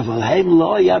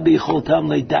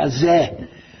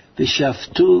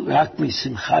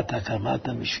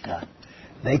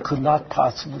 They could not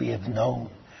possibly have known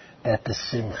that the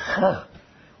simcha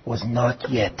was not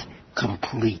yet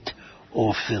complete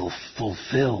or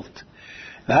fulfilled.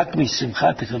 רק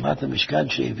משמחת הקמת המשכן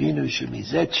שהבינו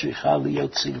שמזה צריכה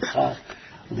להיות שמחה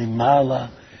למעלה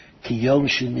כיום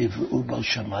שנבראו בו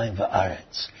שמיים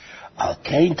וארץ. על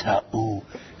כן טעו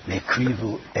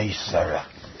והקריבו אש זרה.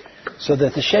 So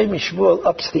that the Shem Shmuel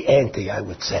ups the ante, I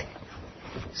would say.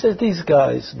 He says these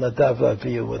guys, Nadav and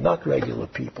Avihu, were not regular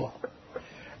people.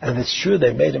 And it's true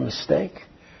they made a mistake,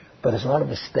 but it's not a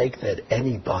mistake that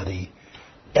anybody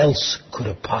else could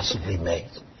have possibly made.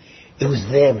 It was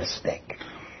their mistake.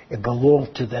 It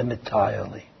belonged to them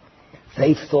entirely.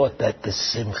 They thought that the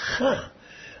simcha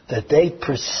that they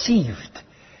perceived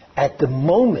at the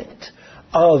moment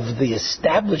of the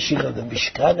establishing of the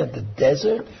Mishkan in the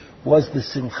desert was the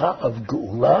simcha of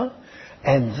Geula,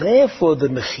 and therefore the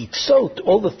mechitzot,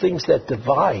 all the things that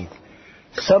divide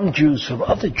some Jews from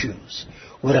other Jews,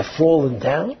 would have fallen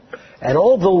down, and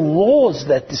all the laws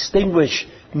that distinguish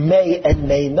may and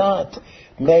may not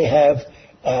may have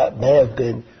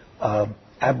been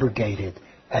abrogated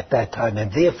at that time,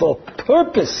 and therefore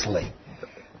purposely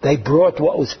they brought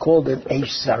what was called an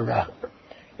Eish Zara.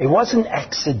 It wasn't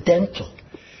accidental.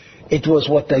 It was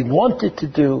what they wanted to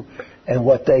do and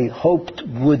what they hoped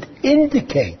would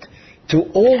indicate to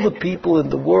all the people in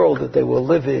the world that they were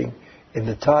living in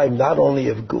the time not only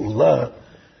of Geula,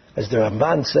 as the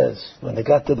Ramban says, when they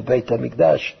got to the Beit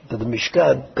HaMikdash, to the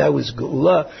Mishkan, that was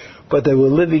Geula, but they were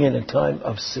living in a time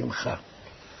of Simcha.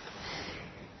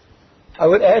 I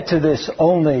would add to this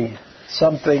only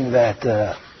something that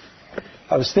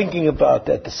I was thinking about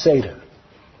at the Seder.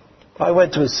 I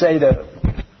went to a Seder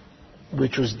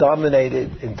which was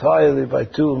dominated entirely by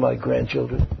two of my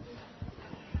grandchildren.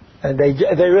 And they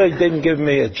really didn't give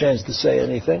me a chance to say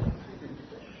anything.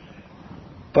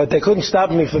 But they couldn't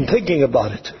stop me from thinking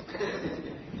about it.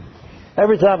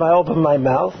 Every time I opened my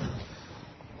mouth,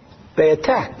 they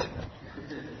attacked.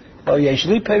 Oh,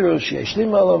 Yeshli Perush, Yeshli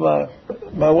Malama.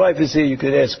 My wife is here, you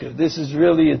could ask her. This is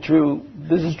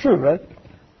true, right?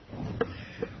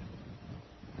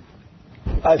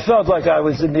 I felt like I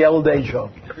was in the old age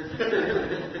home.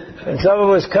 And someone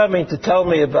was coming to tell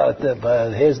me about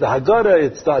here's the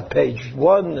Haggadah, it's not page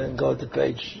 1, and go to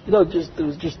page, it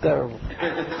was just terrible.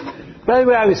 But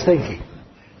anyway, I was thinking.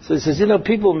 So he says,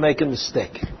 people make a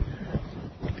mistake.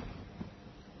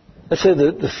 I said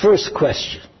the first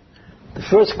question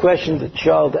the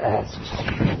child asks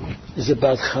is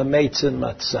about chametz and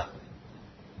matzah.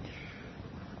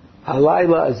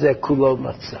 Halayla azeh kulo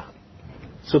matzah.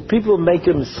 So people make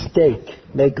the mistake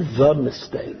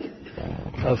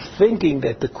of thinking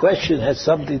that the question has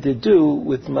something to do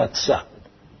with matzah.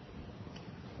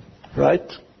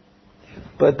 Right?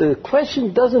 But the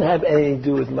question doesn't have anything to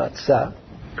do with matzah.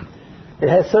 It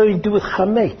has something to do with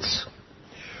chametz.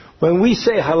 When we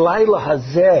say halayla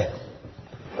hazeh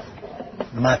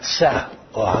matzah,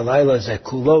 or halayla ze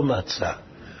kulo matzah.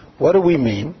 What do we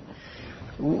mean?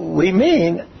 We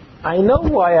mean, I know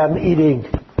why I'm eating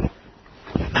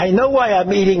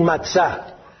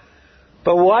matzah,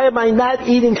 but why am I not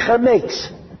eating chametz?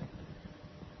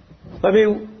 I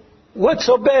mean, what's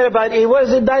so bad about it? What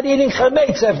does it not eating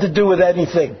chametz have to do with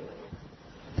anything?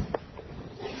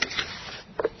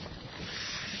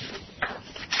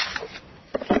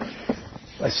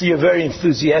 I see you're very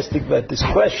enthusiastic about this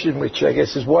question, which I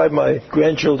guess is why my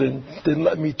grandchildren didn't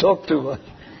let me talk too much.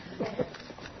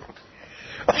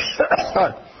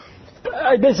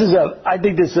 I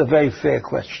think this is a very fair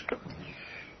question.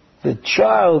 The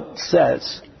child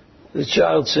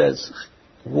says,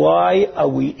 why are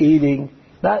we eating,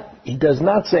 he does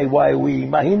not say why are we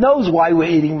eating, he knows why we're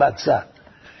eating matzah.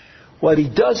 What he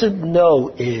doesn't know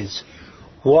is,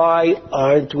 why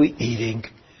aren't we eating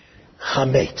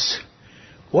chametz?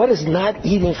 What does not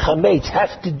eating chametz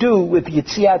have to do with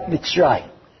Yetziat Mitzrayim?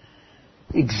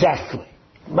 Exactly.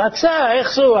 Matzah,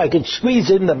 so I can squeeze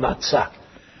in the matzah.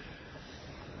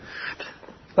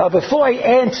 Now, before I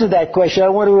answer that question, I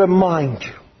want to remind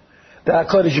you that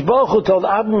HaKadosh Baruch Hu told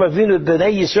Avraham Avinu that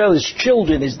Bnei Yisrael, his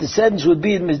children, his descendants, would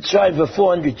be in Mitzrayim for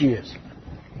 400 years.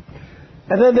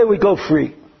 And then they would go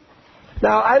free.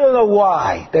 Now, I don't know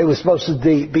why they were supposed to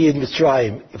be in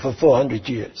Mitzrayim for 400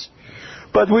 years.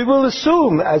 But we will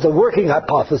assume, as a working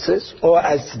hypothesis, or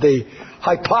as the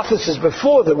hypothesis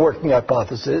before the working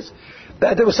hypothesis,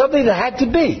 that there was something that had to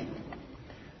be.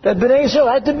 That Bnei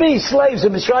Yisrael had to be slaves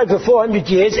in Mitzrayim for 400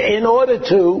 years in order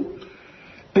to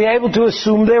be able to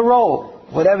assume their role,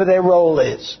 whatever their role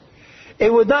is.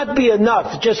 It would not be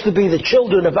enough just to be the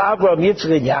children of Abraham,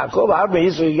 Yitzchak, and Yaakov.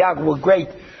 Abraham, Yitzchak, and Yaakov were great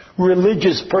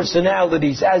religious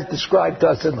personalities, as described to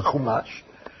us in the Chumash.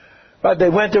 But they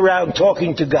went around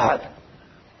talking to God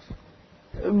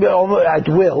at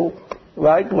will,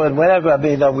 right? Whenever,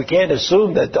 we can't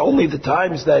assume that only the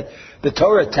times that the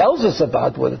Torah tells us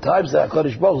about were the times that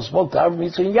HaKadosh Baruch Hu spoke to Avraham,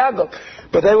 Yitzchak, and Yaakov.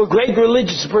 But they were great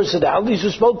religious personalities who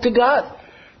spoke to God.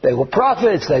 They were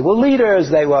prophets, they were leaders,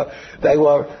 they were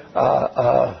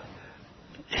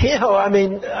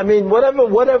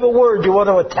whatever word you want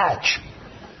to attach.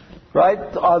 Right?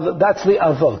 That's the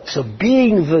avot. So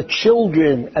being the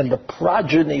children and the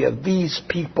progeny of these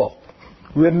people,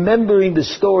 remembering the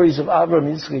stories of Avraham,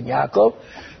 Yitzchak, and Yaakov,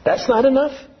 that's not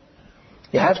enough.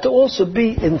 You have to also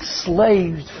be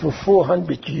enslaved for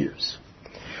 400 years.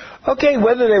 Okay,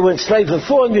 whether they were enslaved for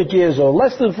 400 years or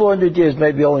less than 400 years,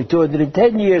 maybe only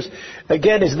 210 years,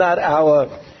 again, is not our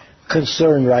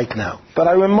concern right now. But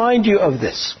I remind you of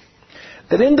this,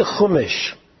 that in the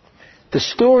Chumash, the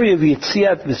story of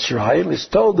Yetziat Mitzrayim is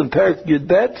told in Perek Yud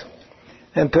Bet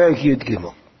and Perek Yud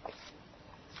Gimel.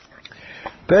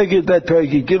 Perek Yud Bet, Perek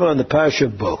Yud Gimel, on the Parasha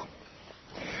of Bo.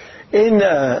 In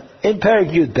Perek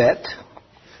Yud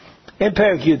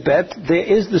Bet, there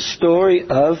is the story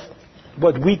of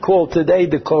what we call today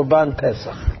the Korban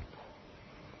Pesach.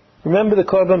 Remember the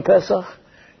Korban Pesach?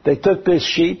 They took this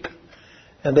sheep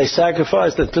and they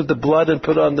sacrificed, they took the blood and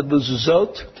put it on the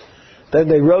mezuzot, then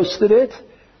they roasted it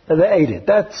and they ate it.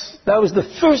 That was the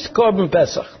first Korban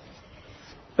Pesach.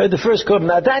 Right, the first Korban.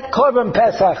 Now that Korban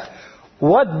Pesach,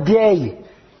 what day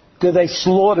do they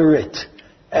slaughter it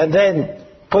and then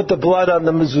put the blood on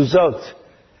the mezuzot?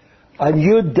 On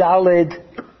Yud Daled.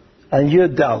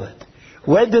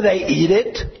 When do they eat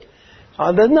it?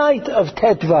 On the night of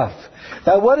Tetvav.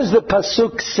 Now what does the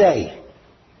Pasuk say?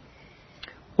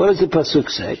 What does the Pasuk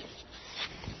say?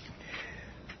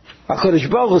 HaKadosh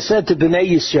Baruch Hu said to Bnei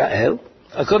Yisrael,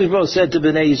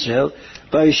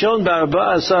 Vayishon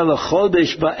ba'arba'a asar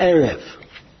l'chodesh ba'erev.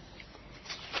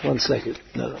 1 second.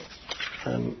 No.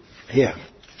 Here.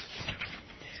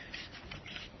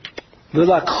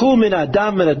 ולקחו מן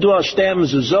האדם ונדעו על שתי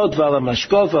המזוזות ועל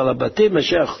המשקוף ועל הבתים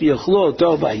אשר יאכלו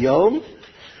אותו ביום.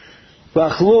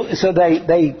 So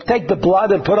they take the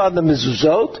blood and put on the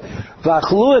mezuzot.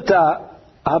 ואכלו את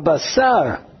הבשר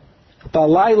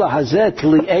בלילה הזה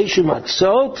תליעי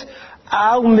שמצות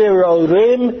על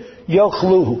מרורים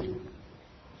יאכלוהו.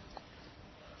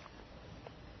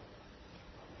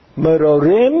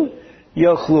 מרורים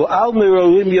יאכלו, על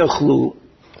מרורים יאכלו.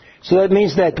 So that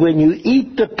means that when you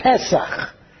eat the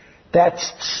Pesach,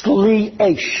 that's Tzli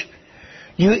Eish,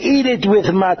 you eat it with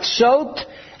matzot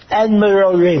and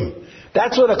merorim.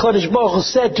 That's what HaKadosh Baruch Hu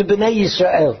said to Bnei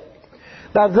Yisrael.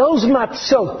 Now those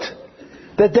matzot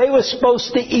that they were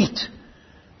supposed to eat,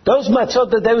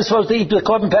 the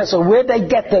Korban Pesach, where'd they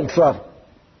get them from?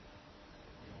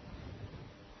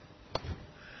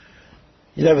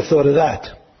 You never thought of that,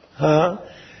 huh?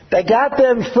 They got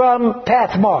them from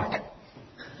Pathmark.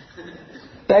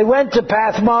 They went to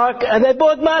Pathmark and they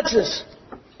bought matzahs.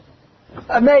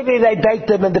 maybe they baked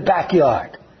them in the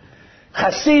backyard.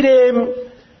 Hasidim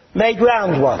made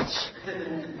round ones.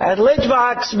 And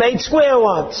Litvaks made square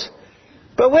ones.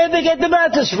 But where did they get the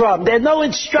matzahs from? There's no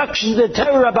instructions in the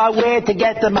Torah about where to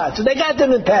get the matzahs. They got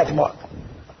them in Pathmark.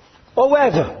 Or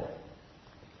wherever.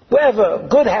 Wherever.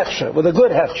 Good hechsher, with a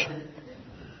good hechsher.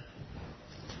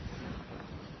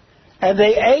 And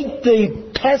they ate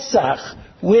the Pesach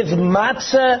with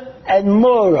matzah and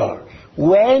moror.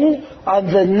 When? On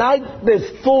the night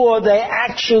before they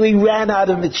actually ran out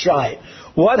of Mitzrayim.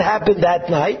 What happened that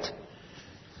night?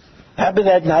 Happened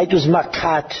that night was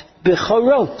Makat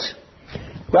Bechorot.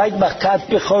 Right? Makat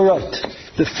Bechorot.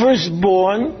 The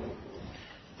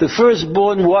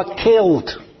firstborn were killed.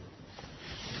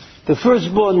 The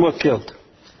firstborn were killed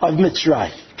of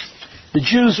Mitzrayim. The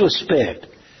Jews were spared,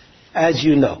 as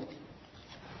you know.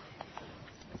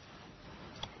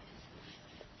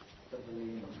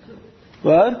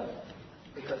 What?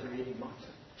 Because we're eating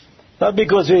matzah. Not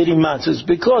because we're eating matzahs,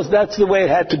 because that's the way it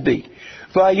had to be.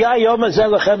 Then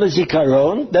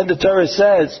the Torah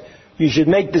says, you should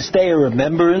make this day a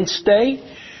remembrance day.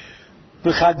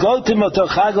 Then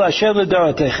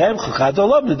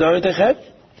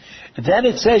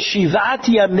it says, Shivat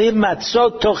Yamim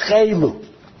Matzot Tochelu.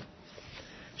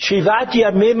 Shivat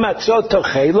Yamim Matzot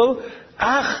Tochelu.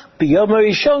 Ach, biyom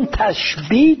harishon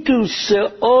tashbitu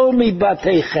se'or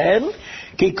mibateichem,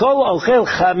 ki kol ochel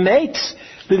chametz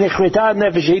v'nechreta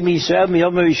nefesh Yisrael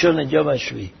miyom harishon and yom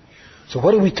hashvi. So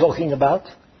what are we talking about?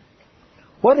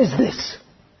 What is this?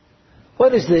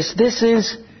 What is this? This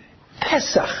is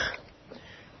Pesach,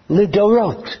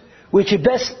 Lidorot, which is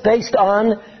based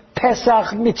on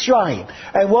Pesach Mitzrayim.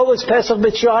 And what was Pesach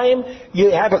Mitzrayim?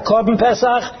 You have a korban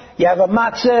Pesach, you have a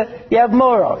matzah, you have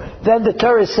moror. Then the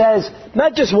Torah says,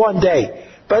 not just one day,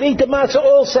 but eat the matzah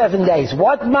all 7 days.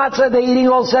 What matzah are they eating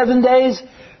all 7 days?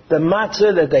 The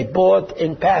matzah that they bought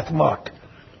in Pathmark.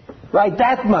 Right,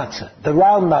 that matzah, the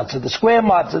round matzah, the square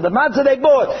matzah, the matzah they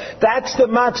bought. That's the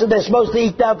matzah they're supposed to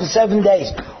eat now for 7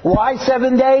 days. Why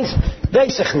 7 days?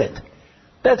 Veisachlit.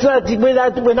 That's not,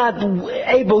 we're not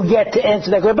able yet to answer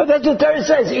that question, but that's what the Torah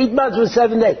says, eat matzah for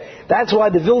 7 days. That's why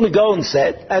the Vilna Gaon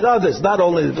said, and others, not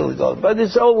only the Vilna Gaon, but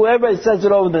it's whoever says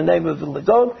it over the name of Vilna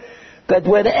Gaon, that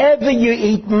whenever you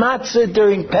eat matzah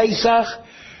during Pesach,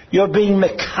 you're being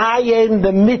mekayem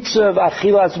the mitzvah of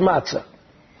achilas matzah.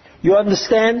 You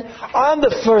understand? On the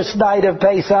first night of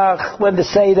Pesach, when the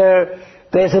Seder,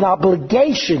 there's an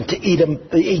obligation to eat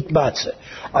matzah.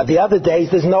 On the other days,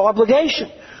 there's no obligation.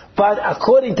 But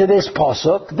according to this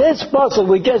pasuk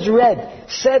we just read,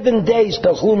 7 days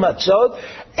tachul matzot.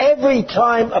 Every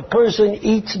time a person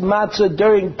eats matzah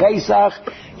during Pesach,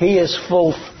 he is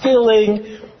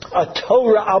fulfilling a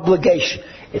Torah obligation.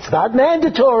 It's not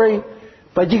mandatory,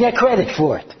 but you get credit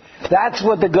for it. That's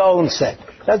what the Gaon said.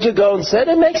 That's what Gaon said.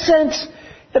 It makes sense.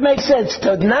 It makes sense.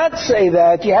 To not say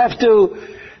that, you have to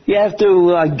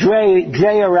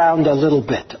dray around a little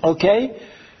bit. Okay?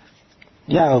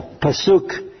 Now,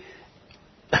 pasuk.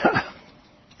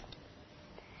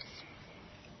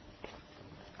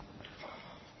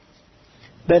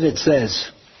 Then it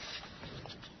says,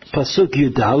 pasuk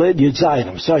Yudaled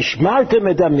Yudzayim. So shmartem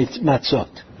et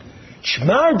matzot.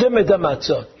 Shmartem et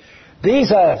matzot. These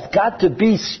have got to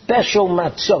be special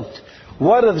matzot.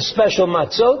 What are the special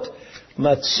matzot?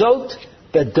 Matzot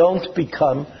that don't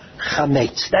become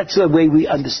chametz. That's the way we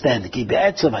understand it.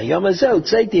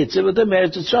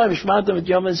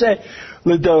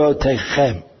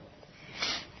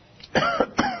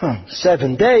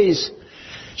 7 days.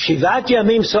 Shivat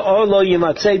yamim sa'or lo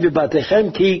yimatzei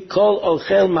b'batechem ki kol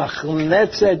ochel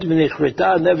machnetzet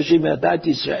v'nichreta nefesh me'adat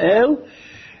Yisrael,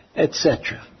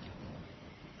 etc.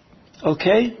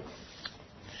 Okay?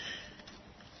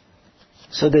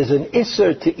 So there's an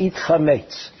Isser to eat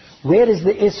chametz. Where does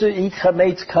the Isser to eat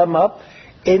chametz come up?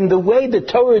 In the way the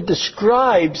Torah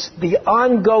describes the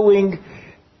ongoing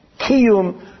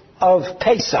kiyum of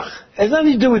Pesach. It has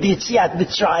nothing to do with Yetziat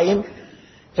Mitzrayim.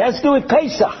 It has to do with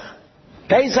Pesach.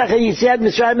 Pesach and Yetziat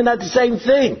Mitzrayim are not the same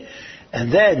thing.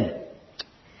 And then,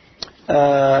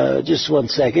 just one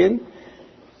second.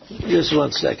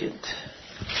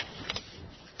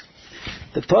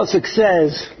 The pasuk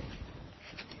says,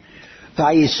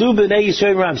 "Vayisu b'nei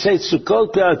Yisrael Ramsei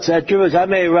Sukkot etc.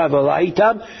 V'gamei Rav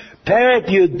Olaitam Perek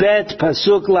Yudbet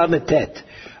Pasuk Lametet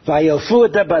Vayofu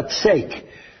et habatzek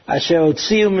Asher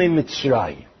Hotziu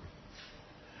miMitzrayim."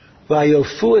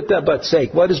 Vayofu et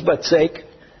habatzek. What is batzek?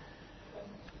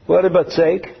 What is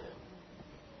batzek?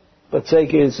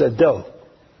 Batzek is a dough.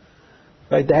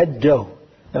 Right? They had dough.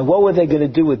 Now, what were they going to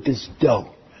do with this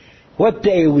dough? What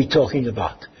day are we talking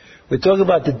about? We're talking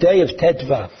about the day of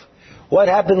Tetvav. What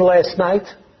happened last night?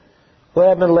 What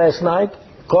happened last night?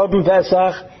 Korban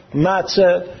Pesach,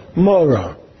 matzah,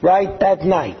 moror. Right? That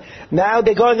night. Now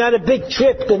they're going on a big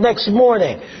trip the next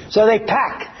morning. So they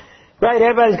pack. Right?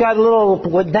 Everybody's got a little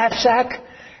knapsack.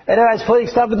 And everybody's putting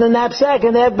stuff in the knapsack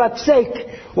and they have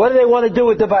batzeik. What do they want to do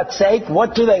with the batzeik?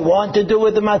 What do they want to do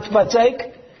with the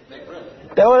batzeik?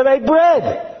 They want to make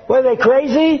bread. Were they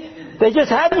crazy? They just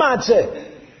had matzah.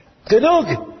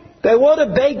 Genug. They want to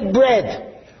bake bread.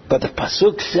 But the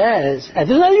Pasuk says, and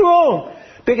there's nothing wrong,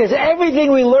 because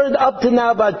everything we learned up to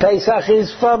now about Pesach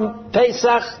is from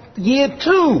Pesach year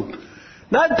 2,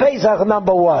 not Pesach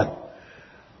number 1.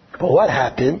 But what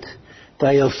happened?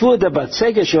 Vayelfu the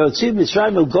batzega sheyotzim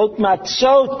Mitzrayim ugot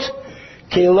matzot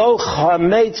kilo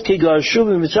chametz ki garshu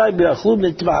mitzrayim biachlu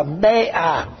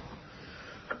mitma'be'a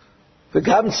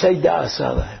v'gam tzeidah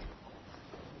asalem.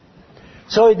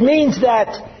 So it means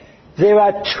that there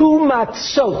are 2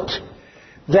 matzot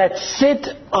that sit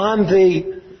on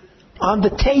the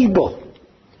table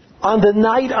on the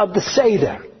night of the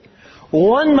Seder.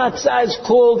 One matzah is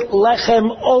called lechem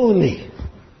oni.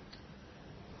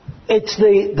 It's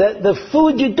the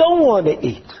food you don't want to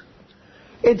eat.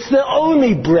 It's the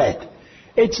only bread.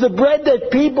 It's the bread that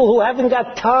people who haven't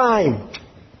got time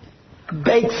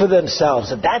bake for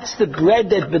themselves. And that's the bread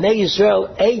that Bnei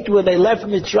Yisrael ate when they left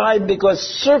Mitzrayim because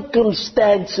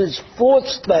circumstances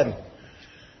forced them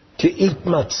to eat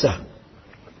matzah.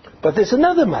 But there's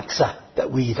another matzah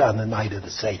that we eat on the night of the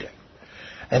Seder.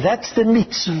 And that's the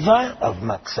mitzvah of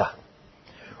matzah.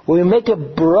 We make a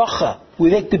bracha. We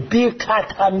make the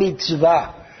birkat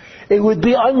ha-mitzvah. It would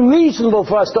be unreasonable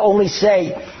for us to only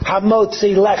say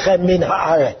hamotzi lechem min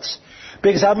haaretz.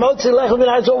 Because hamotzi lechem min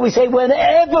haaretz is what we say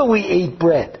whenever we eat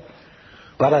bread.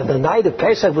 But on the night of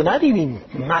Pesach, we're not eating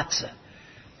matzah.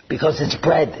 Because it's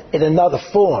bread in another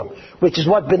form, which is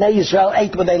what Bnei Yisrael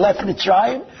ate when they left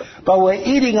Mitzrayim. But we're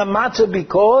eating a matzah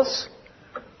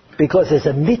because there's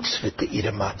a mitzvah to eat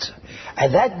a matzah.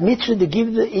 And that mitzvah to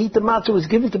eat the matzah was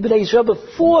given to Bnei Yisrael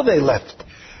before they left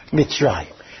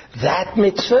Mitzrayim. That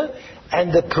mitzvah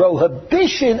and the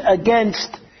prohibition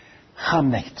against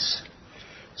chametz.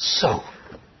 So,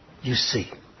 you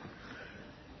see,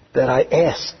 that I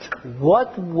asked,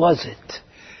 what was it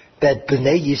that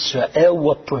Bnei Yisrael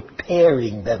were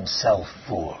preparing themselves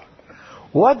for?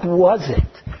 What was it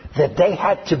that they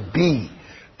had to be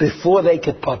before they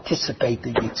could participate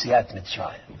in Yetziat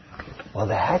Mitzrayim? Well,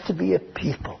 there had to be a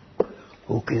people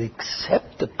who could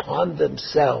accept upon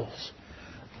themselves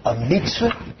a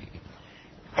mitzvah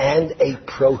and a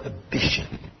prohibition.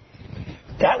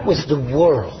 That was the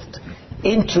world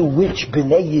into which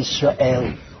Bnei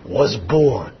Yisrael was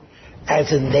born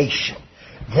as a nation.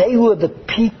 They were the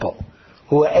people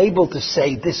who were able to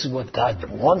say, this is what God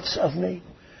wants of me,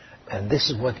 and this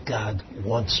is what God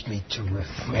wants me to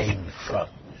refrain from.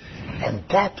 And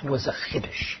that was a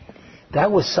chiddush.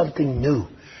 That was something new.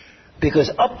 Because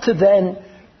up to then,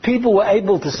 people were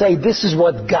able to say, this is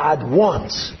what God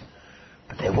wants.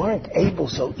 But they weren't able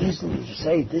so easily to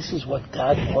say, this is what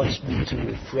God wants me to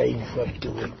refrain from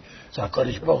doing. So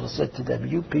HaKadosh Baruch Hu said to them,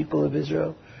 you people of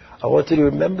Israel, I want you to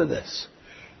remember this.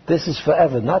 This is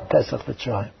forever, not Pesach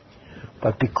Mitzrayim.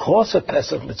 But because of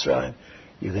Pesach Mitzrayim,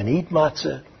 you're going to eat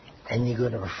matzah and you're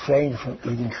going to refrain from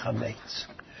eating chametz.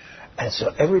 And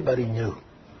so everybody knew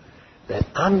that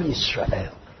Am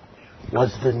Yisrael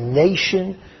was the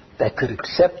nation that could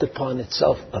accept upon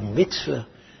itself a mitzvah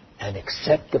and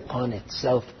accept upon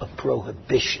itself a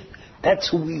prohibition. That's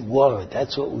who we were.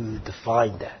 That's what we were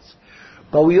defined as.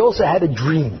 But we also had a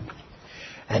dream.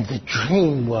 And the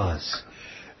dream was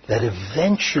that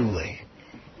eventually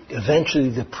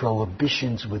the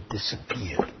prohibitions would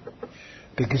disappear.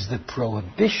 Because the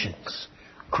prohibitions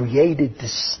created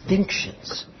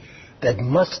distinctions that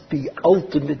must be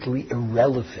ultimately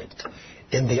irrelevant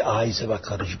in the eyes of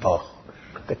HaKadosh Baruch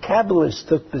Hu. The Kabbalists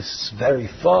took this very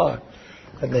far,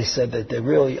 and they said that there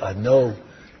really are no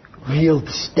real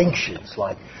distinctions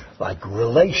like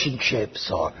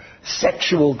relationships or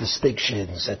sexual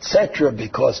distinctions, etc.,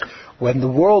 because when the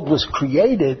world was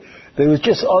created, there was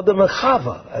just Adam and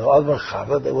Chava. And Adam and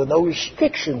Chava, there were no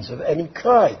restrictions of any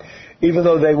kind. Even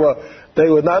though they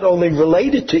were not only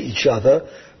related to each other,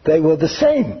 they were the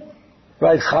same.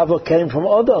 Right? Chava came from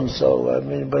Adam,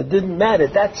 but it didn't matter.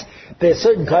 There's a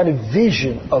certain kind of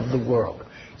vision of the world.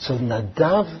 So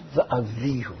Nadav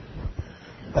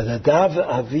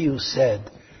Avihu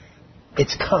said,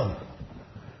 it's come.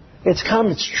 It's come.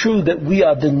 It's true that we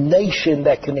are the nation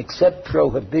that can accept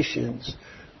prohibitions,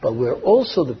 but we're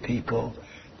also the people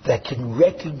that can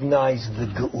recognize the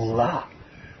Geula,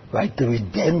 right? The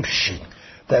redemption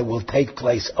that will take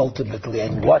place ultimately.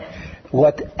 And what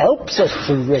What helps us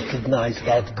to recognize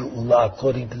that Geula,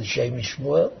 according to the Shem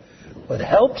Shmuel, what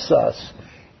helps us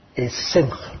is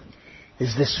Simcha,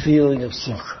 is this feeling of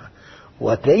Simcha.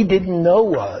 What they didn't know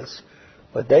was,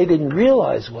 what they didn't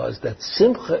realize was that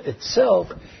Simcha itself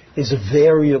is a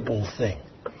variable thing.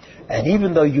 And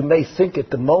even though you may think at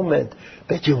the moment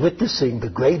that you're witnessing the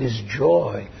greatest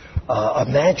joy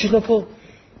imaginable,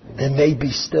 there may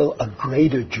be still a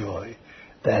greater joy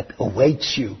that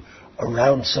awaits you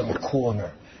around some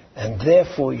corner. And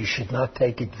therefore you should not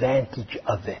take advantage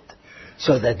of it.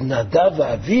 So that Nadav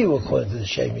and Avihu, according to the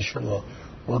Shem Shmuel,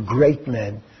 were great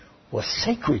men, were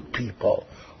sacred people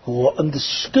who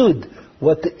understood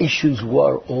what the issues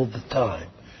were all the time.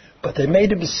 But they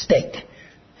made a mistake.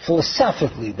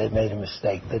 Philosophically, they made a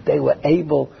mistake, that they were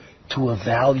able to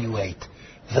evaluate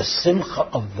the simcha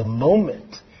of the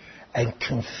moment and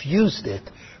confused it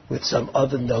with some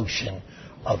other notion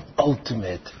of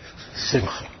ultimate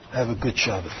simcha. Have a good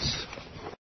Shabbos.